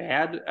being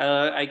bad,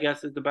 I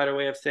guess is the better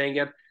way of saying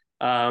it.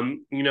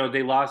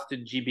 They lost to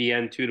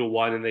GBN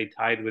 2-1 and they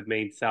tied with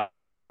Maine South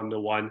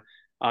 1-1.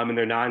 In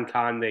their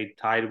non-con, they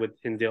tied with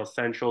Hinsdale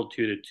Central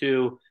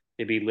 2-2.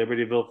 They beat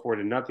Libertyville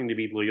 4-0. They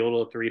beat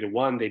Loyola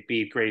 3-1. They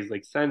beat Grays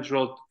Lake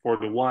Central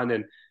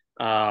 4-1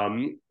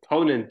 and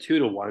Conan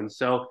 2-1.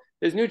 So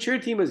this New Trier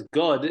team is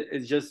good.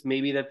 It's just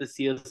maybe that the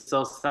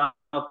CSL South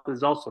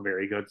is also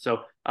very good.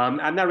 So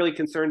I'm not really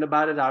concerned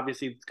about it.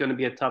 Obviously, it's going to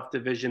be a tough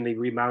division. They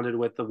rebounded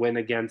with the win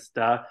against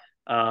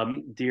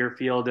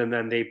Deerfield, and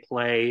then they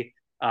play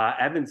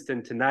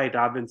Evanston tonight.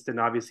 Evanston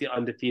obviously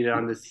undefeated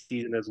on this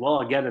season as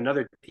well. Again,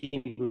 another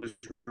team who's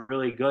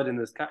really good in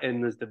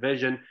this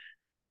division.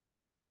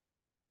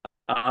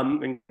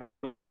 And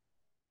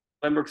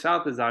Glenbrook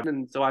South is out,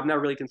 and so I'm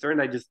not really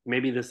concerned.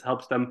 Maybe this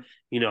helps them,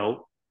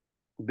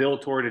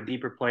 build toward a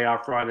deeper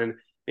playoff run, and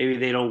maybe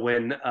they don't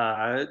win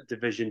a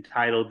division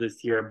title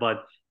this year,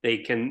 but they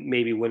can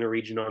maybe win a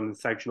regional and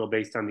sectional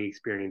based on the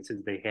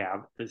experiences they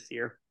have this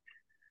year.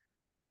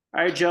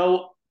 All right,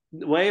 Joe,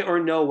 way or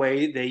no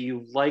way that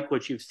you like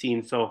what you've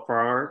seen so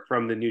far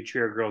from the New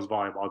Trier girls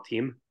volleyball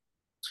team?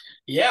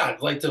 Yeah,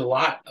 I've liked it a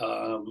lot.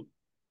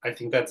 I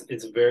think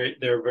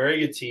they're a very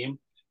good team.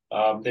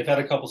 They've had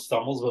a couple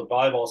stumbles, but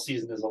volleyball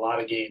season is a lot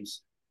of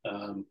games.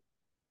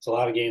 It's a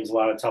lot of games, a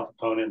lot of tough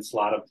opponents, a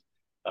lot of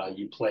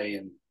you play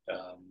in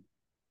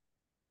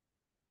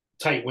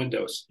tight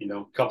windows,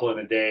 a couple in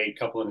a day,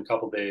 couple in a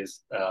couple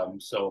days.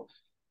 So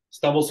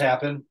stumbles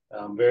happen.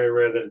 Very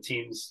rare that a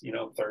team's,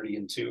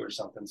 30-2 or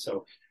something.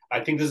 So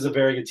I think this is a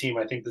very good team.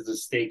 I think this is a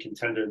state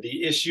contender.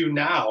 The issue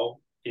now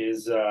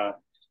is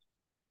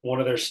one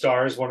of their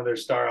star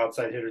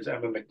outside hitters,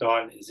 Emma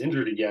McNaughton, is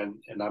injured again.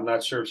 And I'm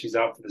not sure if she's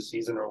out for the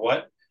season or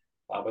what,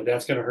 but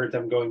that's going to hurt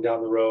them going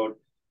down the road.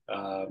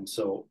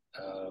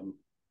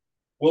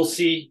 We'll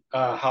see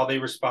how they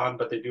respond,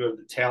 but they do have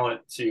the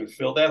talent to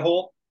fill that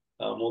hole.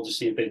 We'll just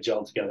see if they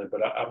gel together,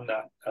 but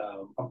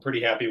I'm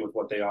pretty happy with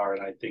what they are.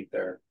 And I think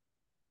they're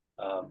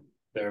a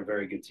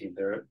very good team.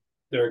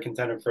 They're a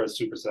contender for a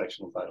super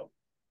sectional title.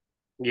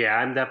 Yeah,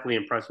 I'm definitely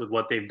impressed with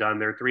what they've done.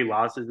 Their 3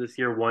 losses this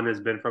year. One has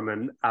been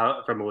from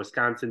a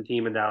Wisconsin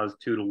team, and that was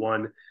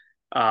 2-1.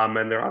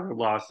 And their other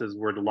losses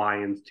were the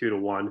Lions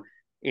 2-1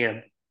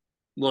 and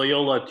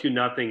Loyola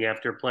 2-0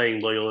 after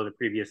playing Loyola the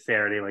previous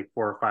Saturday, like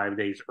 4 or 5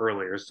 days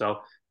earlier. So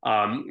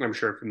I'm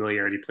sure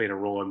familiarity played a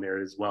role in there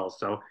as well.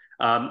 So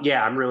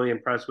I'm really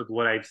impressed with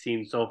what I've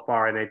seen so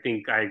far, and I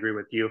think I agree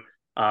with you.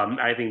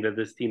 I think that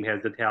this team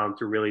has the talent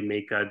to really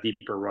make a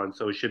deeper run.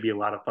 So it should be a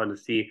lot of fun to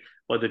see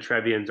what the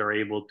Trevians are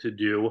able to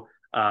do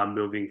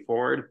moving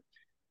forward.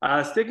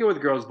 Sticking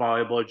with girls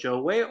volleyball,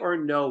 Joe, way or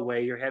no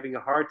way, you're having a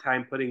hard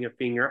time putting a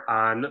finger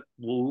on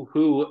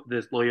who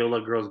this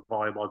Loyola girls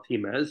volleyball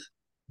team is.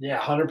 Yeah,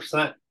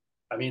 100%.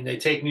 I mean, they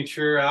take New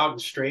Trier out in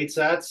straight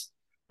sets,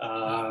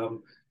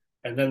 and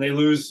then they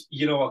lose,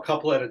 a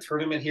couple at a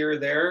tournament here or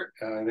there.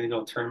 They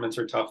know tournaments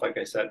are tough, like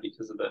I said,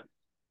 because of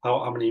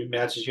how many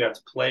matches you have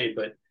to play.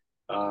 But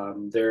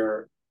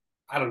they're,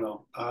 I don't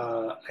know,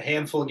 a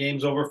handful of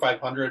games over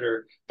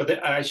 500,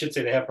 I should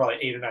say they have probably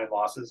 8 or 9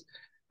 losses,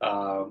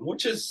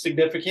 which is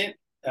significant.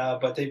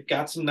 But they've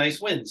got some nice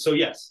wins. So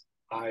yes,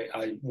 I'm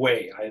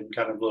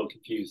kind of a little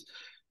confused.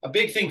 A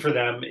big thing for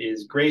them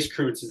is Grace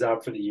Kreutz is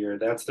out for the year.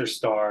 That's their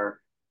star,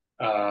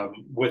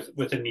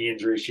 with a knee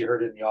injury. She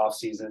hurt it in the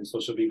offseason, so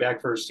she'll be back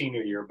for her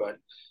senior year. But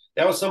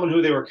that was someone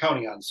who they were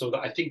counting on. So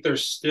I think they're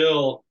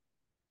still,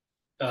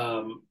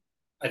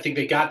 I think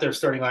they got their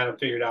starting lineup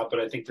figured out, but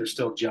I think they're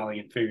still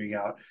gelling and figuring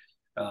out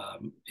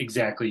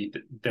exactly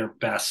their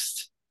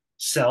best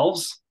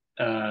selves,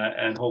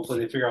 and hopefully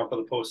they figure out for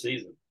the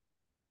postseason.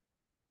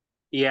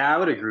 Yeah, I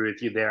would agree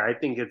with you there. I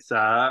think it's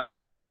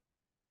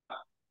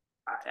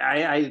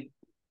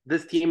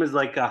this team is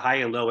like a high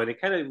and low, and it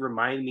kind of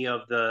reminded me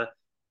of the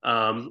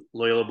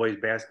Loyola boys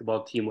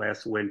basketball team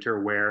last winter,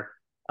 where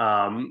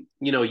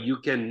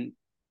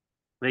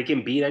they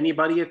can beat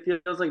anybody, it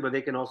feels like, but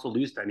they can also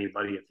lose to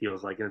anybody, it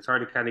feels like, and it's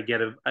hard to kind of get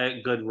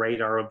a good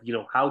radar of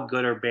how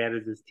good or bad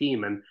is this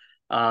team, and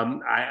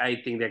I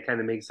think that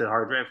kind of makes it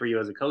hard for you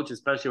as a coach,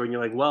 especially when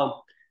you're like,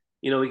 well,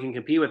 we can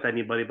compete with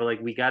anybody, but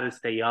like we got to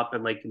stay up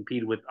and like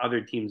compete with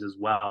other teams as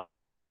well.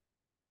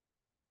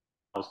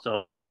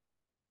 So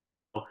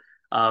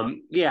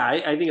yeah,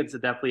 I think it's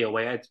definitely a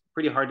way. It's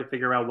pretty hard to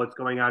figure out what's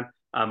going on.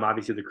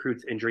 Obviously, the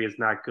Kreutz injury is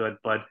not good,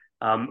 but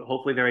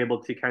hopefully they're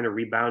able to kind of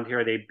rebound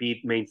here. They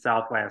beat Maine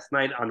South last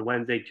night on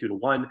Wednesday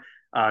 2-1.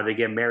 They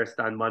get Marist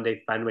on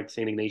Monday, Fenwick,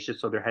 St.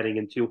 Ignatius, so they're heading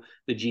into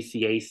the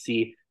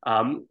GCAC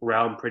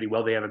round pretty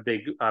well. They have a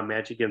big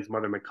match against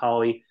Mother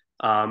McCauley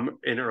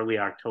in early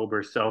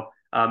October, so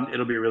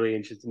it'll be really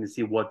interesting to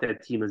see what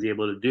that team is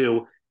able to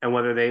do and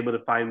whether they're able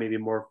to find maybe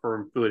more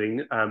firm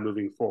footing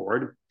moving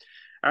forward.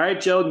 All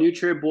right, Joe. New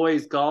Trier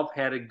boys golf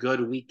had a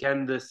good week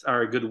this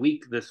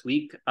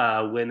week,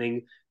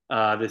 winning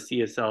the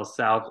CSL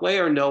South. Way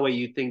or no way,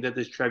 you think that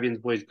this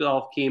Trevians boys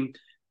golf team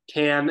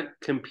can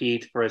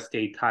compete for a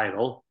state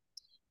title?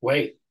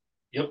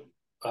 Yep.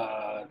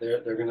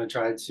 They're going to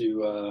try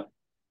to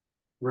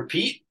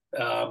repeat.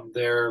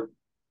 They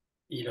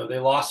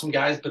lost some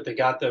guys, but they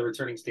got the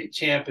returning state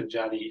champ and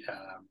Johnny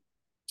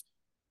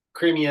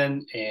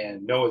Cremian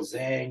and Noah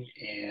Zhang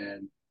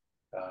and.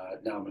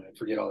 Now I'm going to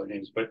forget all their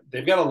names, but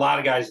they've got a lot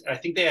of guys. I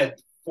think they had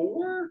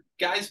 4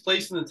 guys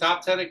placed in the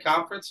top 10 at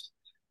conference,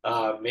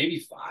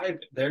 maybe 5.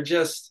 They're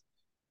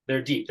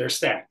deep. They're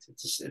stacked.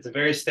 It's a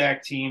very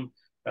stacked team,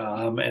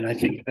 and I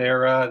think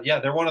they're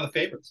one of the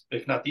favorites,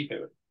 if not the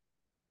favorite.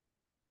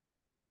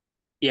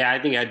 Yeah,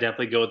 I think I'd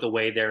definitely go with the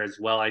way there as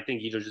well. I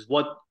think just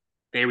what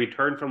they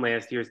returned from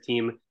last year's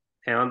team,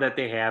 talent that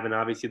they have, and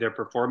obviously their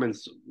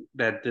performance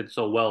that did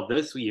so well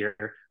this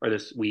year or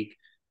this week.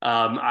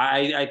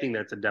 I think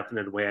that's a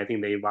definite way. I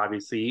think they've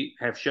obviously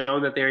have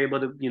shown that they're able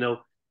to,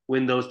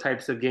 win those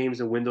types of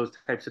games and win those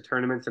types of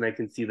tournaments. And I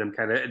can see them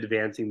kind of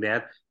advancing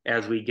that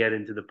as we get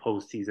into the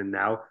postseason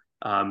now,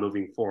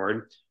 moving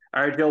forward.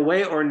 All right, Joe,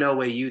 way or no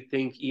way, you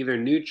think either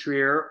New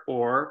Trier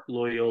or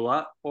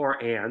Loyola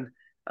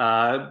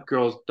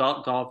girls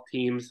golf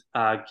teams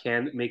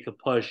can make a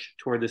push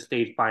toward the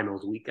state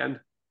finals weekend?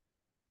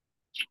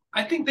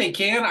 I think they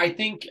can. I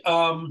think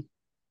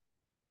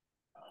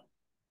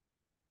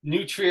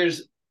New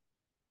Trier's,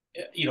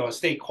 a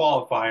state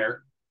qualifier.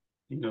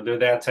 They're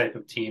that type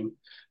of team,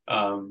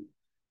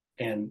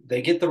 and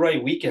they get the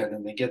right weekend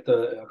and they get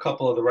a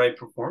couple of the right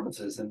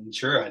performances. And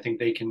sure, I think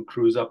they can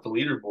cruise up the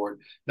leaderboard.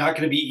 Not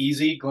going to be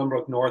easy.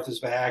 Glenbrook North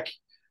is back.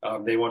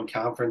 They won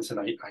conference, and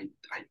I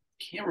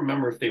can't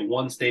remember if they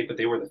won state, but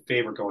they were the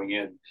favorite going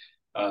in.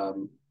 I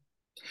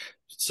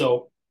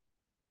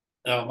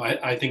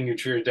think New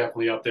Trier is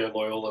definitely up there.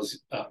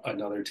 Loyola's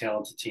another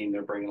talented team.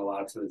 They're bringing a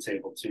lot to the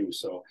table too.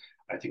 So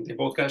I think they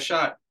both got a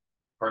shot.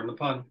 Pardon the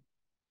pun.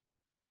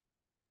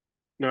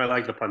 No, I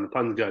like the pun. The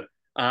pun's good.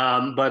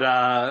 But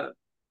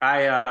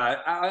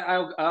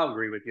I'll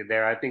agree with you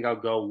there. I think I'll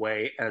go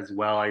way as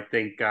well. I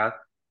think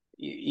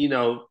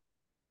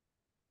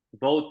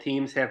both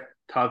teams have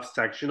tough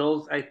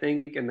sectionals, I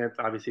think, and that's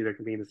obviously they're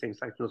competing in the same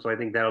sectional, so I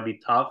think that'll be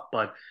tough.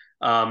 But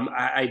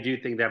I do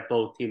think that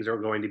both teams are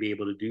going to be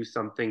able to do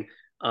something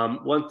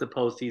once the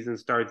postseason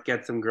starts,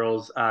 get some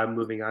girls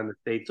moving on the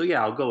state. So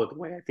yeah, I'll go with the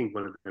way I think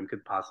one of them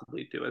could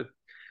possibly do it.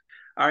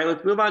 All right,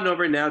 let's move on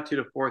over now to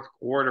the fourth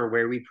quarter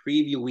where we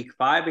preview week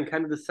 5 and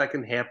kind of the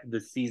second half of the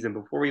season.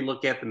 Before we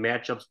look at the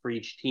matchups for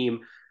each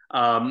team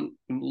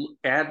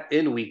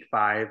in week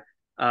 5,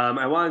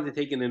 I wanted to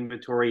take an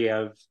inventory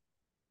of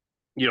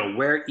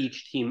where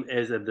each team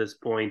is at this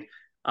point.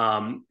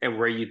 and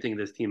where you think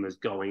this team is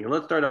going. And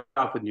let's start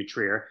off with New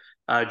Trier.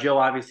 Joe,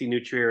 obviously,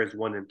 New Trier is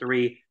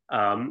 1-3.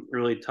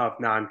 Really tough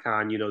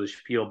non-con, the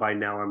spiel by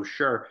now, I'm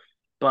sure.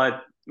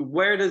 But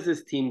where does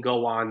this team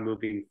go on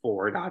moving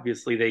forward?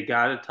 Obviously, they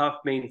got a tough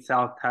Maine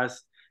South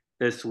test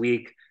this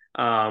week.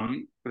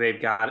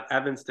 They've got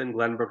Evanston,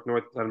 Glenbrook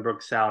North,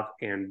 Glenbrook South,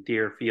 and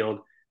Deerfield.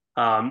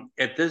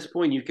 At this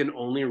point, you can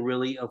only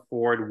really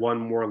afford one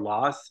more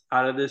loss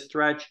out of this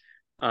stretch.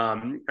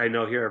 I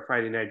know here at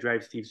Friday Night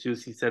Drive, Steve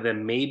Susi said that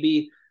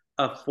maybe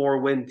a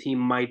 4-win team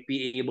might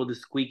be able to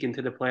squeak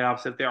into the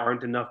playoffs if there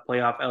aren't enough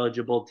playoff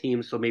eligible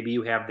teams. So maybe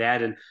you have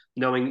that. And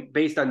knowing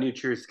based on New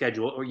Trier's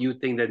schedule, or you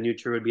think that New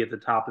Trier would be at the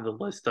top of the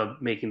list of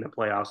making the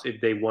playoffs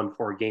if they won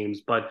 4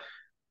 games. But,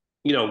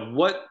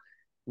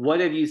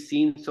 what have you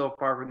seen so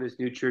far from this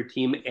New Trier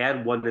team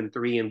at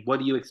 1-3, and what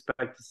do you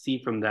expect to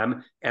see from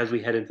them as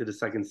we head into the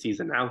second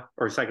season now,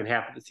 or second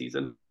half of the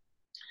season?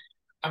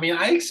 I mean,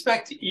 I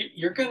expect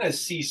you're going to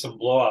see some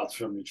blowouts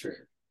from New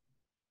Trier.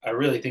 I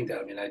really think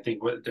that. I mean, I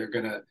think they're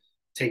going to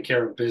take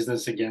care of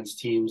business against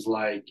teams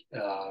like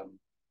I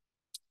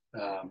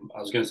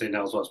was going to say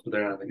Nels West, but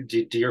they're not.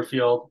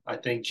 Deerfield, I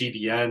think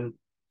GBN,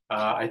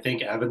 I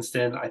think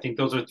Evanston. I think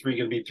those are going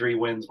to be 3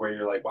 wins where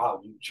you're like, wow,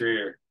 New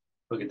Trier,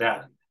 look at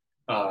that.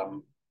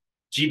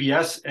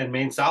 GBS and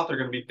Maine South are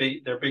going to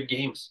be they're big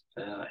games,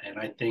 and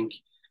I think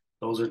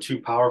those are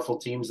 2 powerful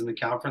teams in the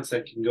conference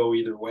that can go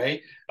either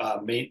way.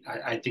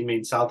 I think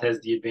Maine South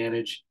has the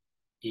advantage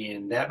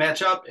in that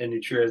matchup, and New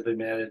Trier has the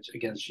advantage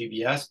against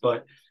GBS.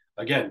 But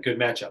again, good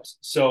matchups.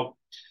 So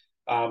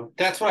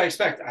that's what I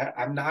expect.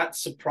 I'm not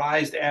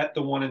surprised at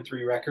the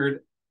 1-3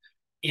 record.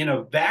 In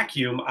a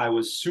vacuum, I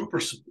was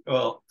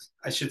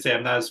I should say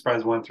I'm not as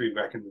surprised 1-3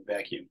 record in a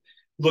vacuum.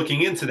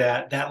 Looking into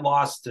that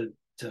loss to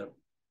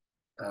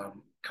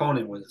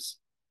Conan was,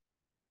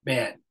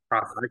 man,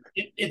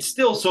 it's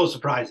still so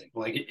surprising.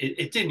 Like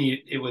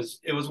it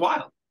was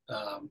wild.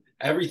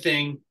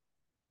 Everything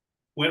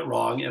went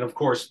wrong, and of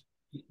course,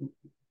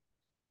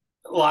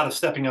 a lot of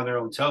stepping on their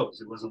own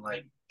toes. It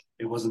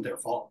wasn't their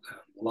fault.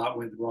 A lot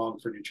went wrong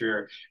for New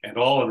Trier, and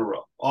all in a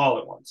row, all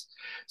at once.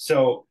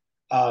 So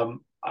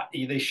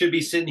they should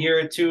be sitting here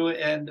at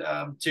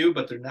 2-2,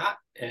 but they're not.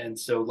 And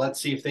so let's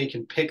see if they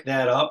can pick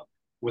that up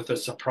with a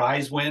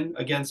surprise win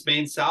against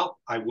Maine South.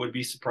 I would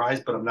be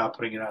surprised, but I'm not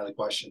putting it out of the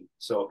question.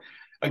 So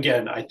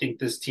again, I think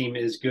this team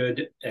is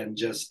good, and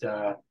just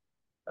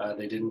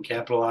they didn't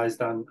capitalize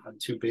on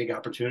 2 big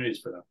opportunities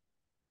for them.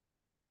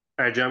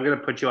 All right, Joe, I'm going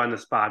to put you on the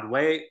spot. Not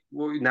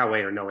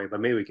way or no way,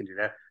 but maybe we can do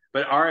that.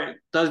 But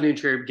does New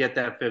Trier get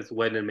that 5th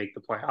win and make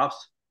the playoffs?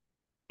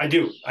 I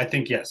do. I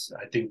think yes.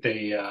 I think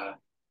they.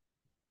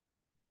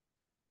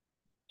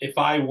 If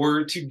I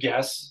were to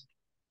guess,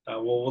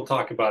 we'll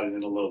talk about it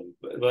in a little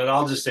bit, but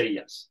I'll just say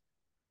yes.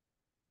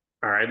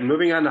 All right,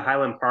 moving on to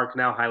Highland Park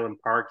now. Highland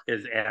Park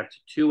is at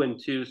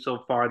 2-2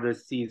 so far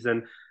this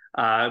season.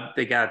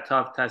 They got a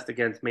tough test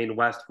against Maine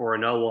West 4-0.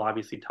 We'll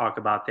obviously talk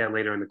about that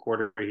later in the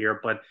quarter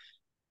here, but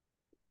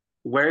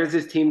where does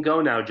this team go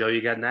now, Joe?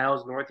 You got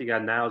Niles North, you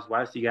got Niles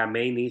West, you got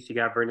Maine East, you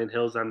got Vernon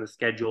Hills on the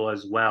schedule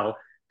as well.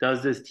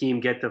 Does this team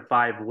get to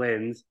 5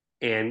 wins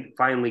and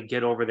finally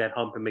get over that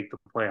hump and make the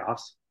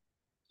playoffs?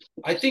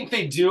 I think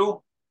they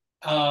do,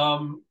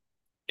 but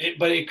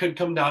it could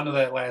come down to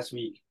that last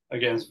week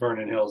against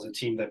Vernon Hills, a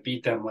team that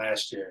beat them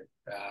last year,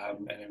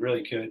 and it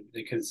really could.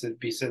 They could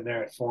be sitting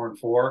there at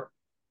 4-4.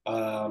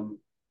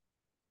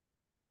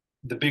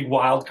 The big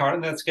wild card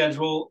in that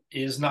schedule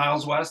is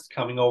Niles West,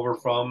 coming over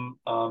from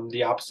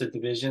the opposite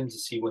division to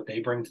see what they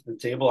bring to the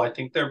table. I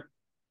think they're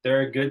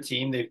a good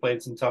team. They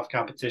played some tough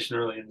competition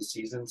early in the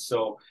season.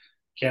 So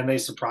can they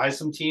surprise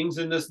some teams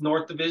in this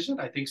North Division?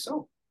 I think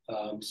so.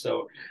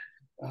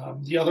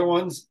 The other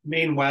ones,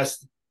 Maine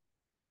West,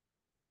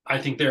 I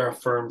think they're a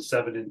firm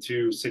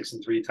 7-2,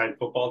 6-3 type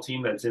football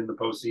team that's in the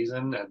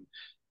postseason, and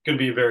going to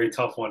be a very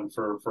tough one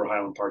for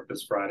Highland Park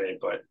this Friday.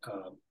 But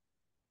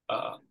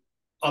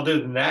other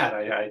than that,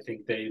 I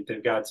think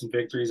they've got some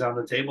victories on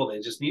the table. They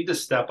just need to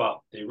step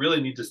up. They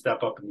really need to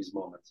step up in these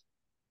moments.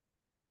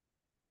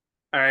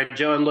 All right,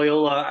 Joe, and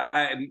Loyola,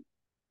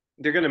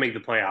 they're going to make the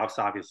playoffs,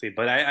 obviously.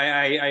 But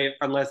I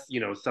unless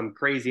some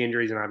crazy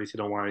injuries, and obviously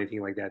don't want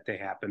anything like that to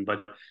happen.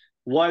 But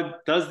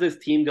what does this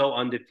team go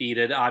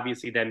undefeated?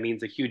 Obviously, that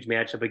means a huge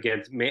matchup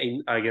against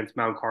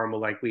Mount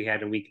Carmel, like we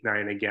had in Week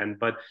 9 again.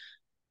 But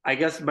I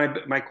guess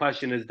my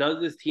question is,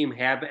 does this team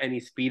have any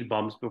speed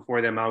bumps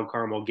before the Mount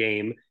Carmel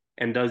game?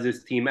 And does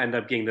this team end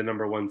up getting the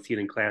number 1 seed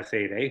in Class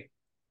 8A?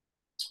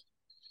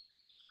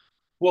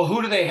 Well,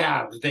 who do they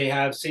have? They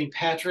have St.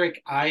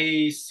 Patrick,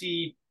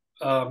 IAC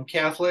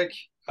Catholic.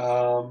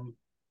 Let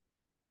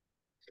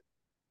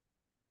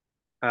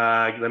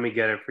me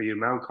get it for you.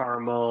 Mount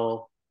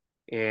Carmel,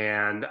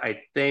 and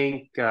I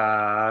think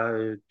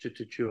Viator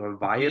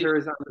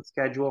is on the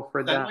schedule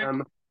for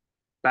them.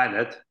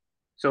 Bennett.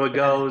 So it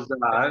goes.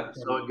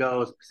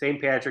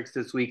 St. Patrick's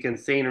this weekend,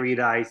 St.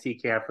 Rita,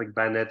 IC Catholic,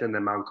 Bennett, and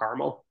then Mount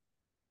Carmel.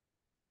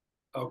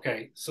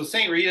 Okay, so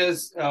St.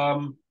 Rita's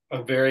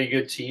a very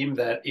good team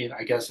that,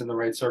 I guess, in the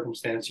right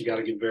circumstance, you got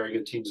to give very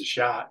good teams a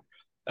shot.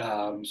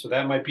 So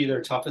that might be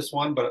their toughest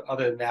one. But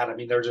other than that, I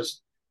mean, they're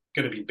just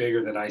going to be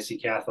bigger than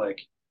IC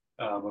Catholic,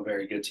 a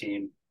very good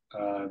team.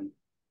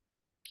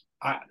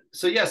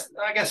 So yes,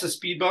 I guess a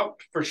speed bump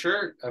for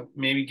sure.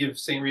 Maybe give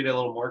St. Rita a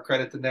little more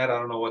credit than that. I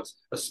don't know what's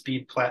a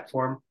speed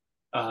platform.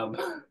 Um,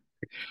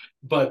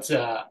 but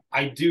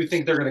I do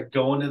think they're going to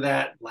go into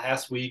that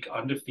last week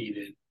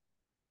undefeated.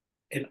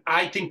 And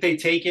I think they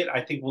take it.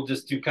 I think we'll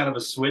just do kind of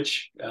a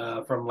switch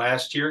from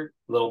last year,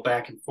 a little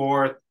back and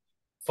forth,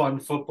 fun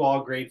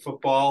football, great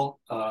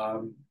football.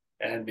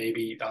 And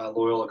maybe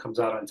Loyola comes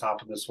out on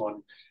top of this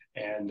one.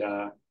 And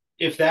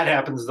if that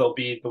happens, they'll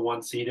be the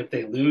 1 seed. If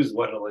they lose,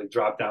 will they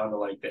drop down to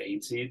like the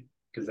 8 seed?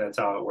 Because that's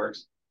how it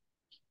works.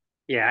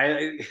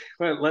 Yeah,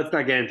 let's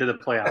not get into the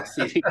playoff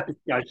seeding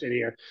discussion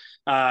here.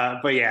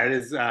 But yeah, it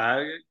is.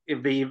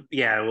 If they,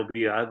 it will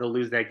be. They'll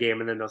lose that game,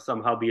 and then they'll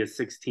somehow be a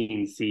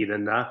 16 seed,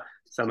 and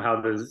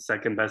somehow the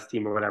second best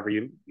team or whatever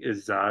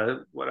is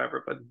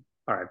whatever. But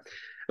all right,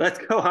 let's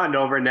go on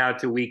over now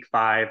to week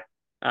 5.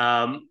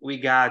 We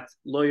got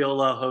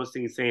Loyola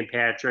hosting St.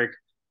 Patrick,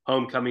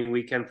 homecoming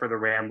weekend for the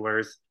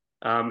Ramblers.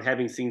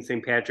 Having seen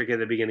St. Patrick at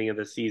the beginning of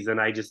the season,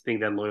 I just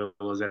think that Loyola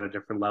is at a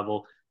different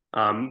level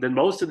than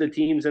most of the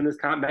teams in this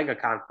mega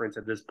conference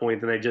at this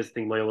point. And I just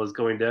think Loyola is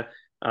going to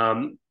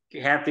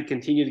have to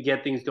continue to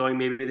get things going.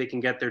 Maybe they can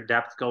get their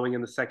depth going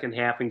in the second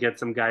half and get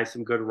some guys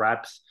some good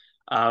reps.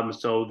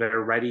 So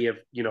they're ready if,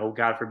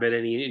 God forbid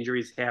any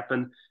injuries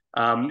happen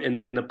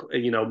in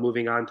the,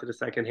 moving on to the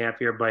second half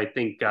here. But I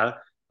think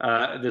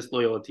this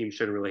Loyola team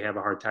shouldn't really have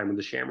a hard time with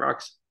the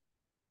Shamrocks.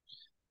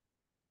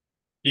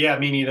 Yeah,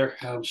 me neither.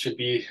 Should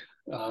be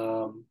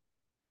a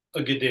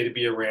good day to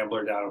be a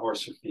Rambler down at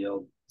Horser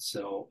Field.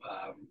 So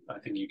I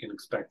think you can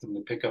expect them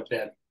to pick up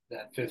that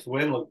 5th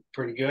win, look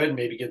pretty good,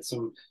 maybe get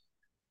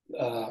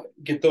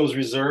those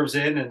reserves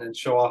in and then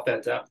show off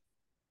that depth.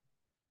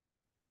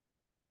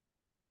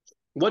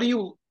 What do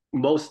you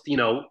most, I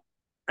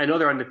know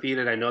they're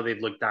undefeated. I know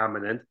they've looked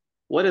dominant.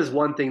 What is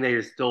one thing that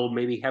you still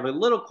maybe have a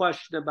little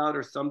question about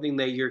or something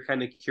that you're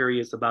kind of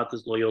curious about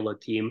this Loyola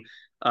team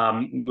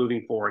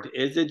moving forward?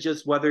 Is it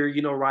just whether,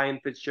 Ryan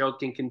Fitzgerald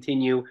can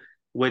continue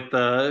with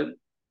the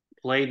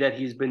play that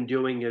he's been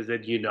doing? Is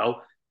it,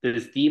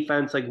 this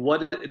defense? Like,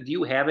 what do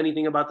you have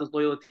anything about this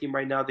Loyola team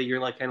right now that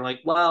you're like, kind of like,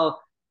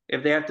 well,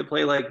 if they have to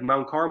play like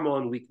Mount Carmel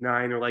in week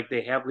 9 or like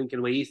they have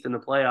Lincoln Way East in the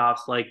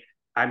playoffs, like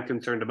I'm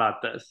concerned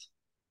about this.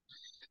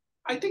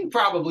 I think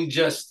probably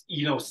just,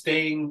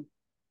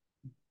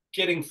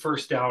 getting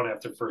first down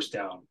after first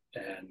down.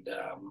 And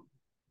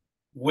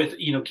with,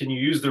 can you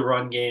use the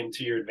run game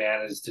to your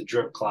advantage to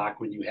drip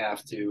clock when you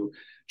have to?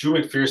 Drew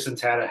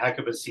McPherson's had a heck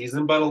of a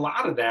season, but a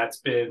lot of that's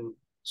been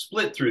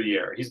split through the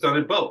air. He's done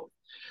it both.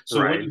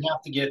 So when you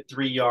have to get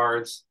 3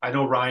 yards, I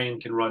know Ryan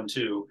can run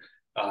too.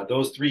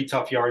 Those 3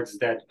 tough yards is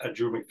that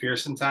Drew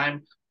McPherson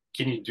time.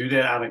 Can you do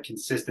that on a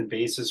consistent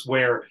basis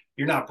where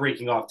you're not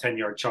breaking off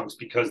 10-yard chunks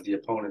because the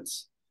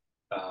opponent's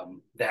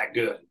that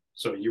good?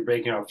 So you're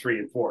breaking off 3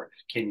 and 4.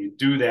 Can you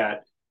do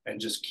that and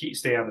just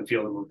stay on the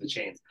field and move the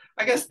chains?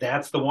 I guess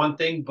that's the one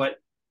thing, but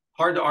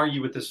hard to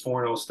argue with this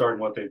 4-0 start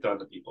and what they've done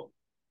to people.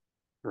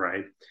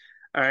 Right.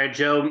 All right,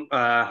 Joe.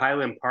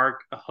 Highland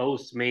Park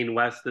hosts Maine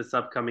West this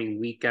upcoming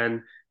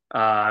weekend.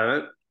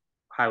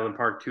 Highland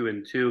Park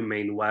 2-2,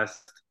 Maine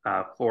West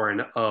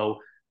 4-0.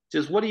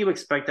 Just what do you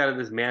expect out of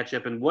this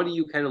matchup, and what are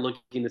you kind of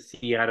looking to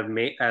see out of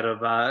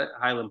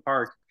Highland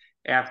Park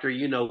after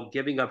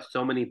giving up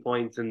so many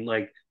points and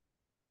like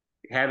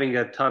having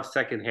a tough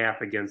second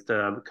half against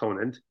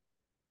Conant?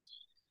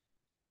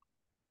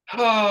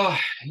 Oh,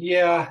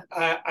 yeah.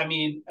 I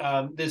mean,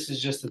 this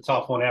is just a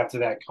tough one after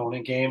that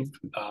Conant game.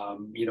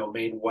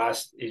 Maine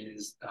West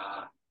is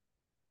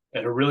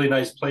at a really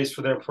nice place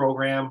for their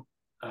program.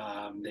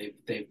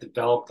 They've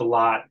developed a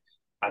lot.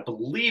 I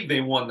believe they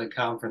won the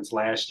conference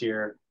last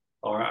year,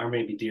 or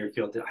maybe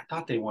Deerfield did. I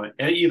thought they won it.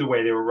 Either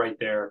way, they were right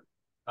there.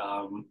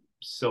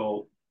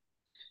 So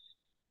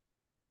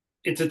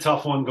it's a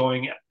tough one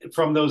going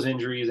from those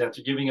injuries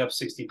after giving up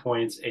 60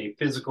 points, a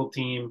physical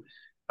team.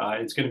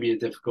 It's going to be a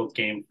difficult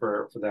game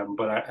for them,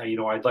 but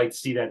I'd like to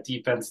see that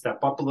defense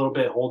step up a little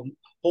bit,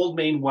 hold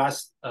Maine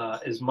West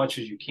as much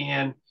as you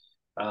can,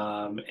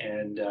 I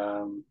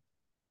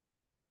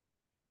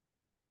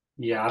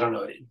don't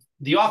know.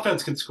 The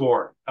offense can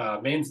score.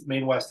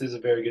 Maine West is a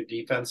very good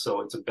defense,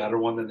 so it's a better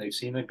one than they've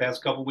seen in the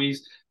past couple of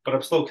weeks. But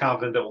I'm still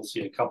confident that we'll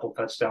see a couple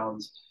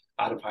touchdowns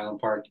out of Highland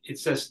Park.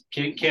 It's just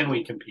can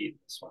we compete in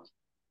this one?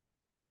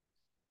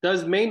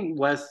 Does Maine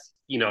West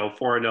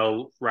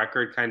 4-0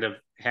 record kind of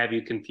have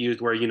you confused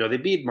where, they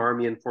beat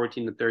Marmion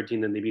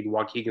 14-13, then they beat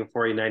Waukegan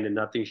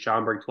 49-0,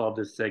 Schaumburg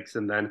 12-6,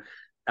 and then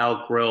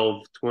Elk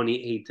Grove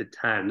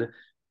 28-10.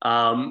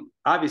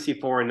 Obviously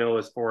 4-0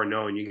 is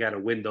 4-0 and you got to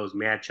win those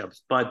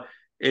matchups, but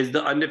is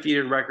the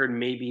undefeated record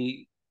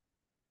maybe,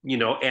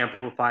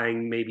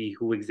 amplifying maybe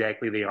who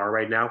exactly they are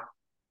right now?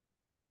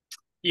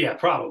 Yeah,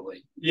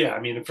 probably. Yeah. I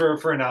mean,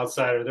 for an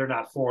outsider, they're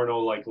not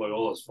 4-0 like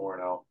Loyola's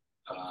 4-0.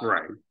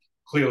 Right.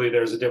 Clearly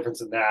there's a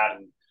difference in that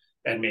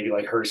and maybe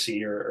like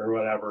Hersey or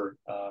whatever.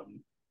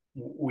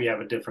 we have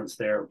a difference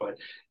there. But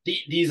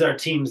these are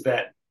teams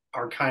that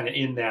are kind of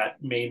in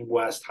that Maine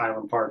West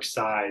Highland Park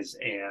size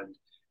and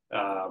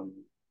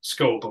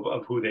scope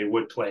of who they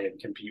would play and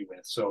compete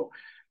with. So,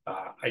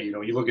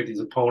 you look at these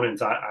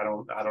opponents. I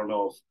don't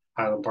know if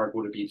Highland Park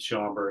would have beat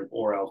Schaumburg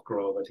or Elk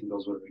Grove. I think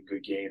those would have been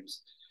good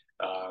games.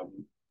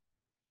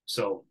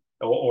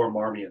 Or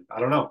Marmion. I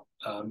don't know.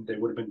 They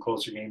would have been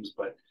closer games,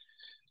 but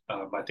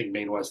I think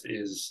Maine West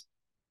is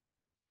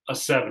a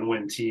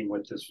 7-win team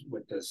with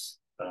this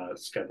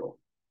schedule.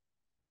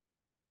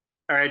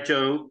 All right,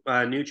 Joe.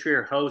 New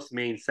Trier hosts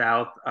Maine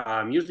South.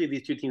 Usually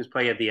these two teams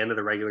play at the end of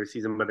the regular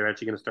season, but they're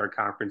actually going to start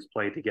conference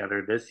play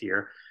together this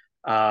year.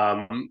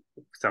 7:00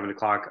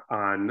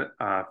 on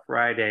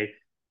Friday.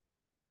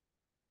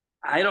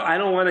 I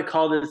don't want to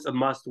call this a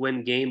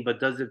must-win game, but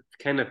does it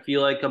kind of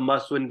feel like a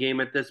must-win game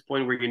at this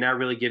point where you're not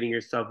really giving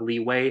yourself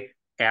leeway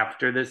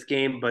after this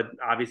game? But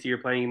obviously you're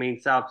playing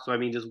Maine South, so I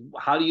mean, just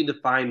how do you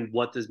define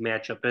what this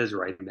matchup is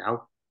right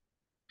now?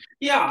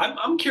 Yeah,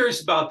 I'm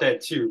curious about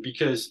that too,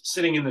 because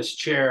sitting in this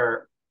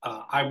chair,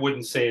 I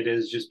wouldn't say it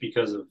is just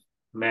because of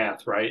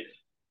math, right?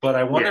 But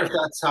I wonder if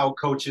that's how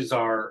coaches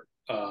are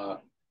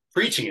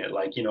preaching it.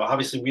 Like,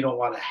 obviously we don't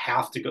want to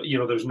have to go,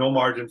 there's no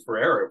margin for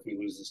error if we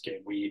lose this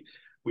game.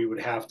 We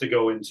would have to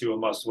go into a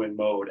must-win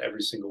mode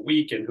every single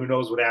week, and who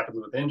knows what happens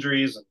with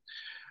injuries.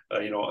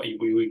 And,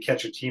 we would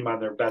catch a team on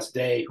their best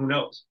day. Who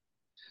knows?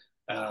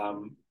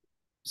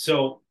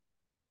 So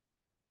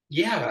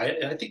yeah,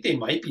 I think they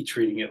might be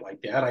treating it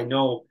like that. I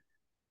know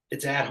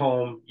it's at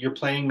home. You're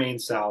playing Maine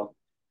South.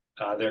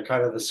 They're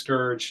kind of the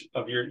scourge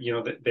of your,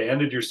 they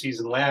ended your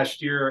season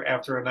last year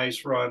after a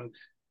nice run.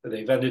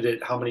 They've ended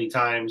it how many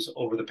times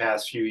over the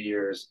past few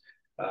years?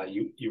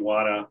 You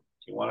want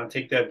to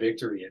take that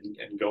victory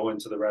and go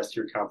into the rest of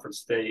your conference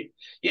state.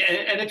 Yeah,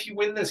 and if you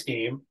win this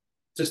game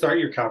to start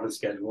your conference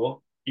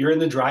schedule, you're in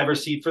the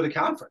driver's seat for the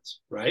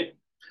conference, right?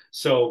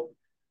 So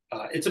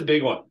it's a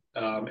big one.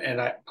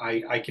 And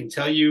I can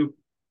tell you,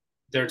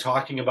 they're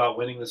talking about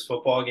winning this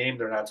football game.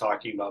 They're not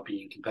talking about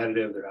being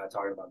competitive. They're not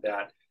talking about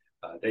that.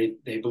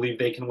 They believe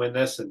they can win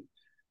this, and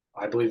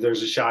I believe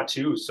there's a shot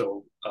too.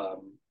 So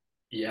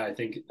yeah, I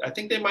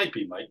think they might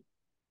be, Mike.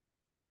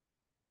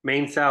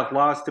 Maine South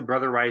lost to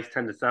Brother Rice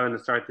 10-7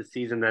 to start the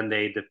season. Then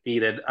they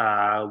defeated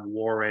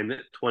Warren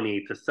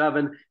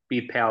 28-7,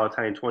 beat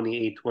Palatine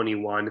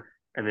 28-21,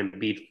 and then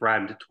beat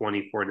Friend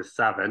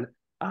 24-7.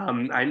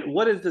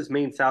 What is this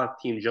Maine South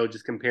team, Joe,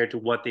 just compared to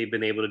what they've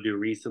been able to do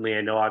recently?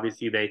 I know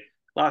obviously they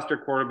lost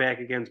their quarterback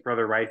against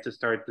Brother Rice to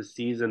start the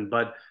season,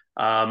 but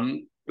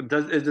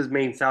is this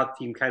Maine South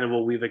team kind of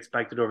what we've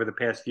expected over the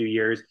past few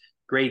years?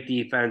 Great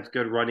defense,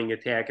 good running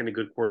attack, and a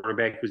good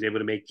quarterback who's able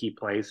to make key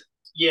plays.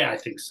 Yeah, I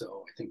think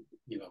so. I think,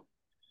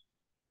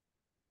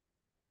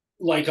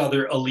 like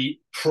other elite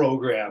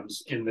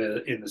programs in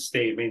the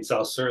state, Maine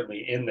South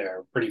certainly in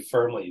there pretty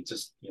firmly.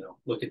 Just,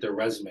 look at their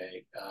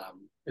resume.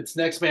 It's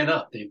next man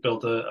up. They've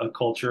built a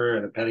culture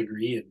and a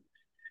pedigree, and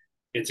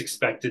it's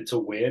expected to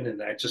win, and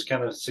that just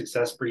kind of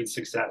success breeds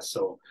success.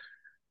 So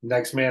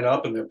next man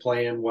up, and they're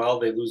playing well.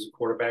 They lose a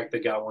quarterback. They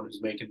got one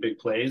who's making big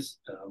plays.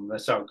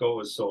 That's how it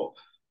goes. So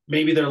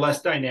maybe they're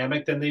less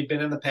dynamic than they've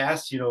been in the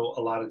past. A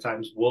lot of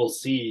times we'll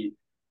see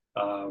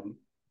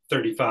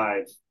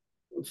 35,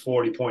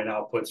 40-point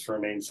outputs for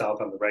Maine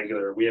South on the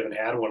regular. We haven't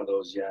had one of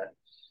those yet,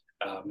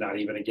 not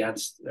even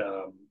against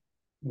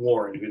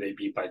Warren, who they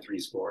beat by 3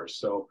 scores.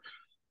 So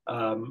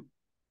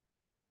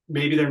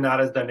maybe they're not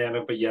as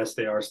dynamic, but yes,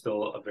 they are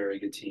still a very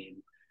good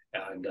team,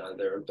 and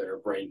they're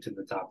ranked in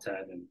the top 10.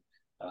 And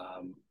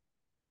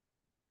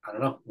I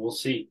don't know, we'll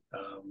see.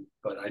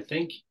 But I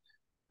think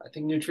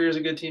New Trier is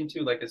a good team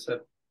too, like I said.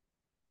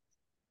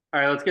 All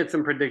right, let's get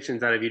some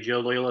predictions out of you, Joe.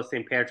 Loyola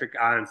St. Patrick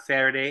on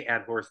Saturday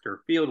at Horster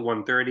Field,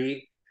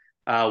 1:30.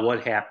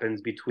 What happens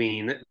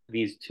between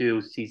these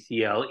two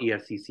CCL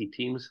ESCC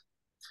teams?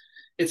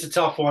 It's a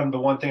tough one,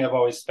 but one thing I've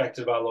always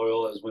expected about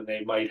Loyola is when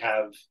they might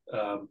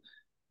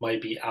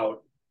be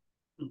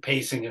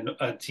outpacing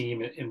a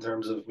team in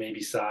terms of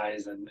maybe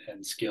size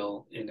and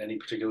skill in any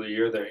particular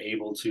year, they're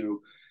able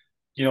to,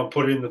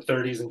 put it in the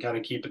 30s and kind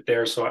of keep it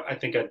there. So I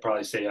think I'd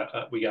probably say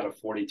we got a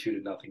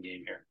 42-0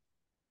 game here.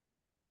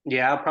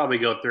 Yeah, I'll probably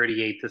go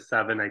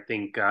 38-7. I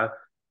think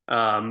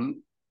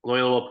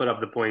Loyola will put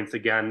up the points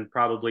again,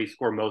 probably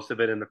score most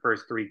of it in the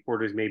first 3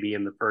 quarters, maybe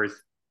in the first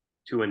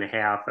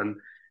 2.5, and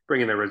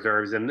bring in the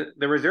reserves. And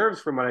the reserves,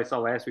 from what I saw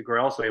last week, were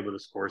also able to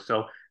score.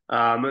 So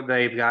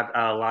they've got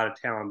a lot of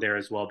talent there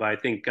as well. But I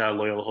think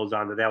Loyola holds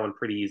on to that one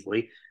pretty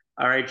easily.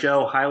 All right,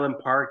 Joe, Highland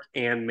Park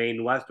and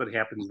Maine West, what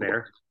happens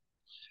there?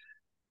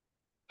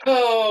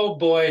 Oh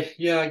boy,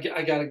 yeah,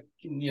 I gotta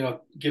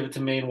give it to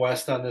Maine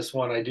West on this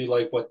one. I do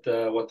like what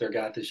they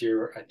got this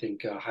year. I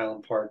think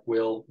Highland Park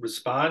will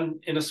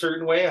respond in a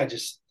certain way. I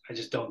just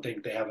don't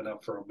think they have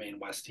enough for a Maine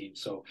West team.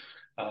 So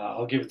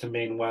I'll give it to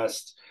Maine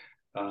West,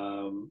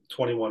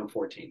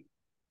 21-14.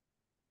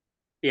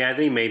 Yeah, I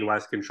think Maine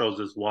West controls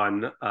this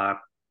one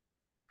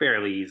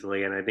fairly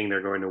easily, and I think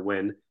they're going to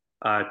win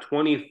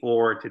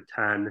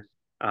 24-10.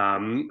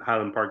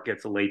 Highland Park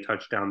gets a late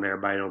touchdown there,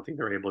 but I don't think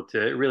they're able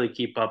to really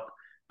keep up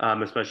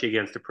especially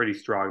against a pretty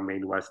strong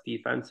Maine West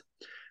defense.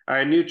 All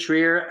right, New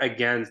Trier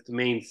against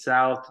Maine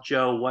South.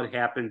 Joe, what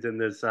happens in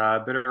this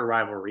bitter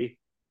rivalry?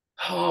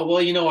 Oh,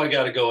 well, I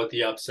got to go with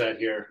the upset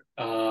here.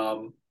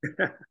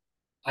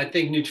 I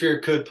think New Trier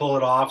could pull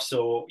it off,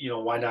 so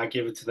why not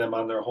give it to them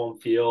on their home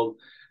field?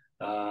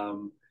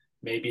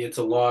 Maybe it's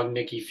a long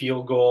Nicky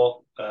field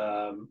goal.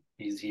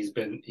 He's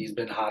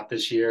been hot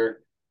this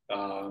year,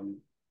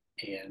 and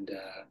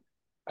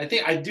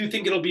I do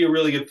think it'll be a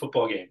really good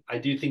football game. I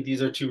do think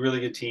these are two really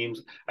good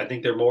teams. I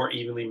think they're more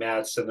evenly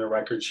matched than their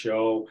records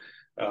show.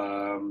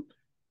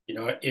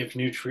 If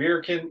New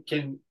Trier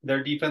can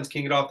their defense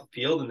can get off the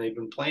field, and they've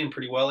been playing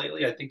pretty well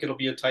lately, I think it'll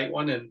be a tight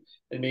one, and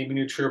maybe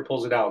New Trier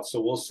pulls it out. So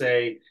we'll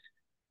say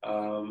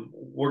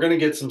we're going to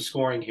get some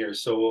scoring here.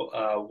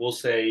 So we'll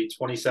say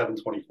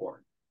 27-24.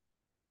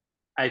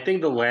 I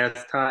think the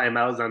last time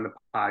I was on the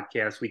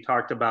podcast, we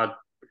talked about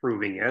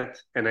proving it,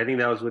 and I think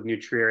that was with New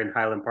Trier in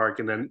Highland Park,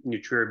 and then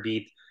New Trier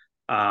beat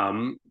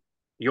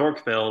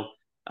Yorkville,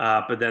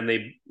 but then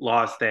they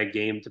lost that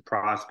game to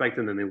Prospect,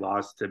 and then they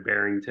lost to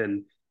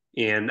Barrington.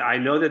 And I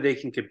know that they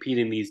can compete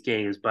in these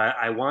games, but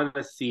I want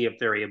to see if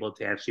they're able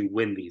to actually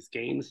win these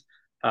games,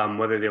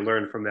 whether they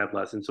learn from that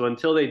lesson. So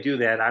until they do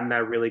that, I'm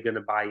not really going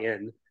to buy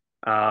in.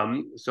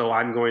 So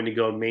I'm going to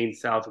go Maine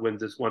South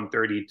wins this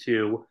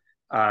 132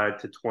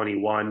 to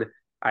 21.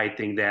 I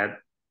think that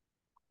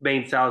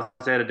Maine South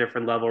is at a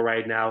different level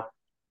right now.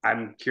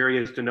 I'm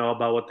curious to know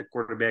about what the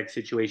quarterback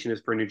situation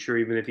is for New Trier,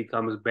 even if he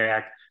comes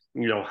back.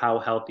 How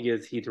healthy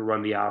is he to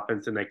run the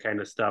offense and that kind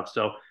of stuff.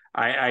 So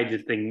I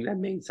just think that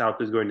Maine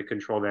South is going to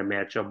control that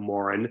matchup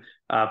more and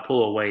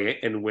pull away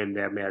and win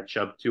that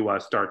matchup to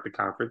start the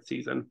conference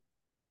season.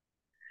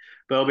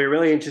 But it'll be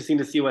really interesting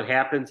to see what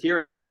happens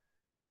here.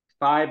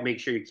 5, make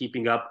sure you're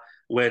keeping up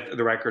with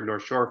the Record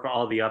North Shore for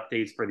all the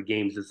updates for the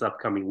games this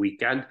upcoming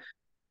weekend.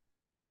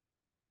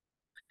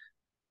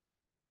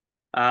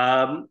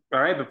 All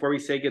right, before we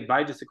say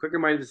goodbye, just a quick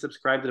reminder to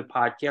subscribe to the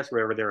podcast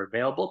wherever they're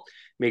available.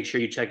 Make sure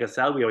you check us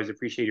out. We always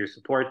appreciate your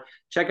support.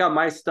 Check out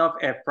my stuff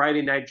at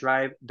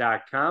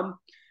FridayNightDrive.com.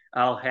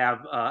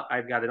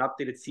 I've got an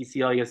updated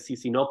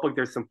CC notebook.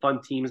 There's some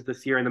fun teams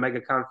this year in the Mega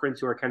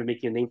Conference who are kind of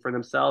making a name for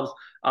themselves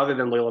other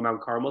than Loyola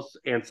Mount Carmel,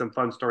 and some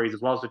fun stories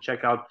as well. So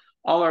check out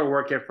all our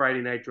work at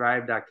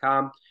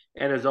FridayNightDrive.com.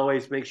 And as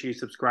always, make sure you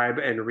subscribe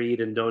and read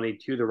and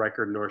donate to the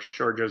Record North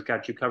Shore. Joe's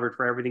got you covered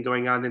for everything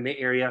going on in the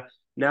area,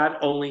 not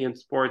only in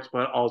sports,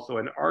 but also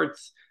in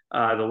arts, the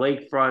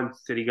lakefront,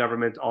 city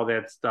government, all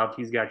that stuff.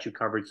 He's got you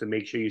covered. So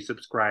make sure you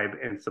subscribe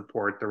and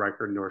support the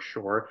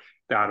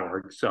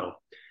recordnorthshore.org. So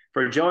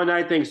for Joe and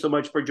I, thanks so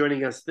much for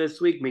joining us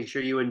this week. Make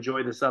sure you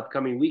enjoy this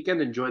upcoming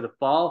weekend, enjoy the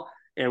fall,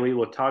 and we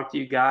will talk to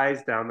you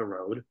guys down the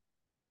road.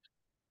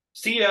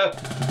 See ya.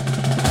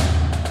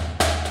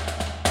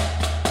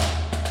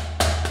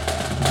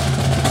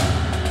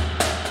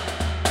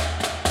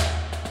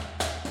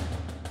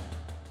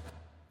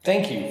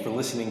 Thank you for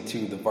listening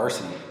to The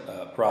Varsity,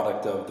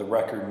 product of the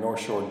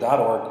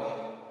recordnorthshore.org,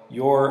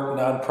 your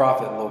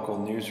nonprofit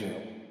local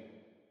newsroom.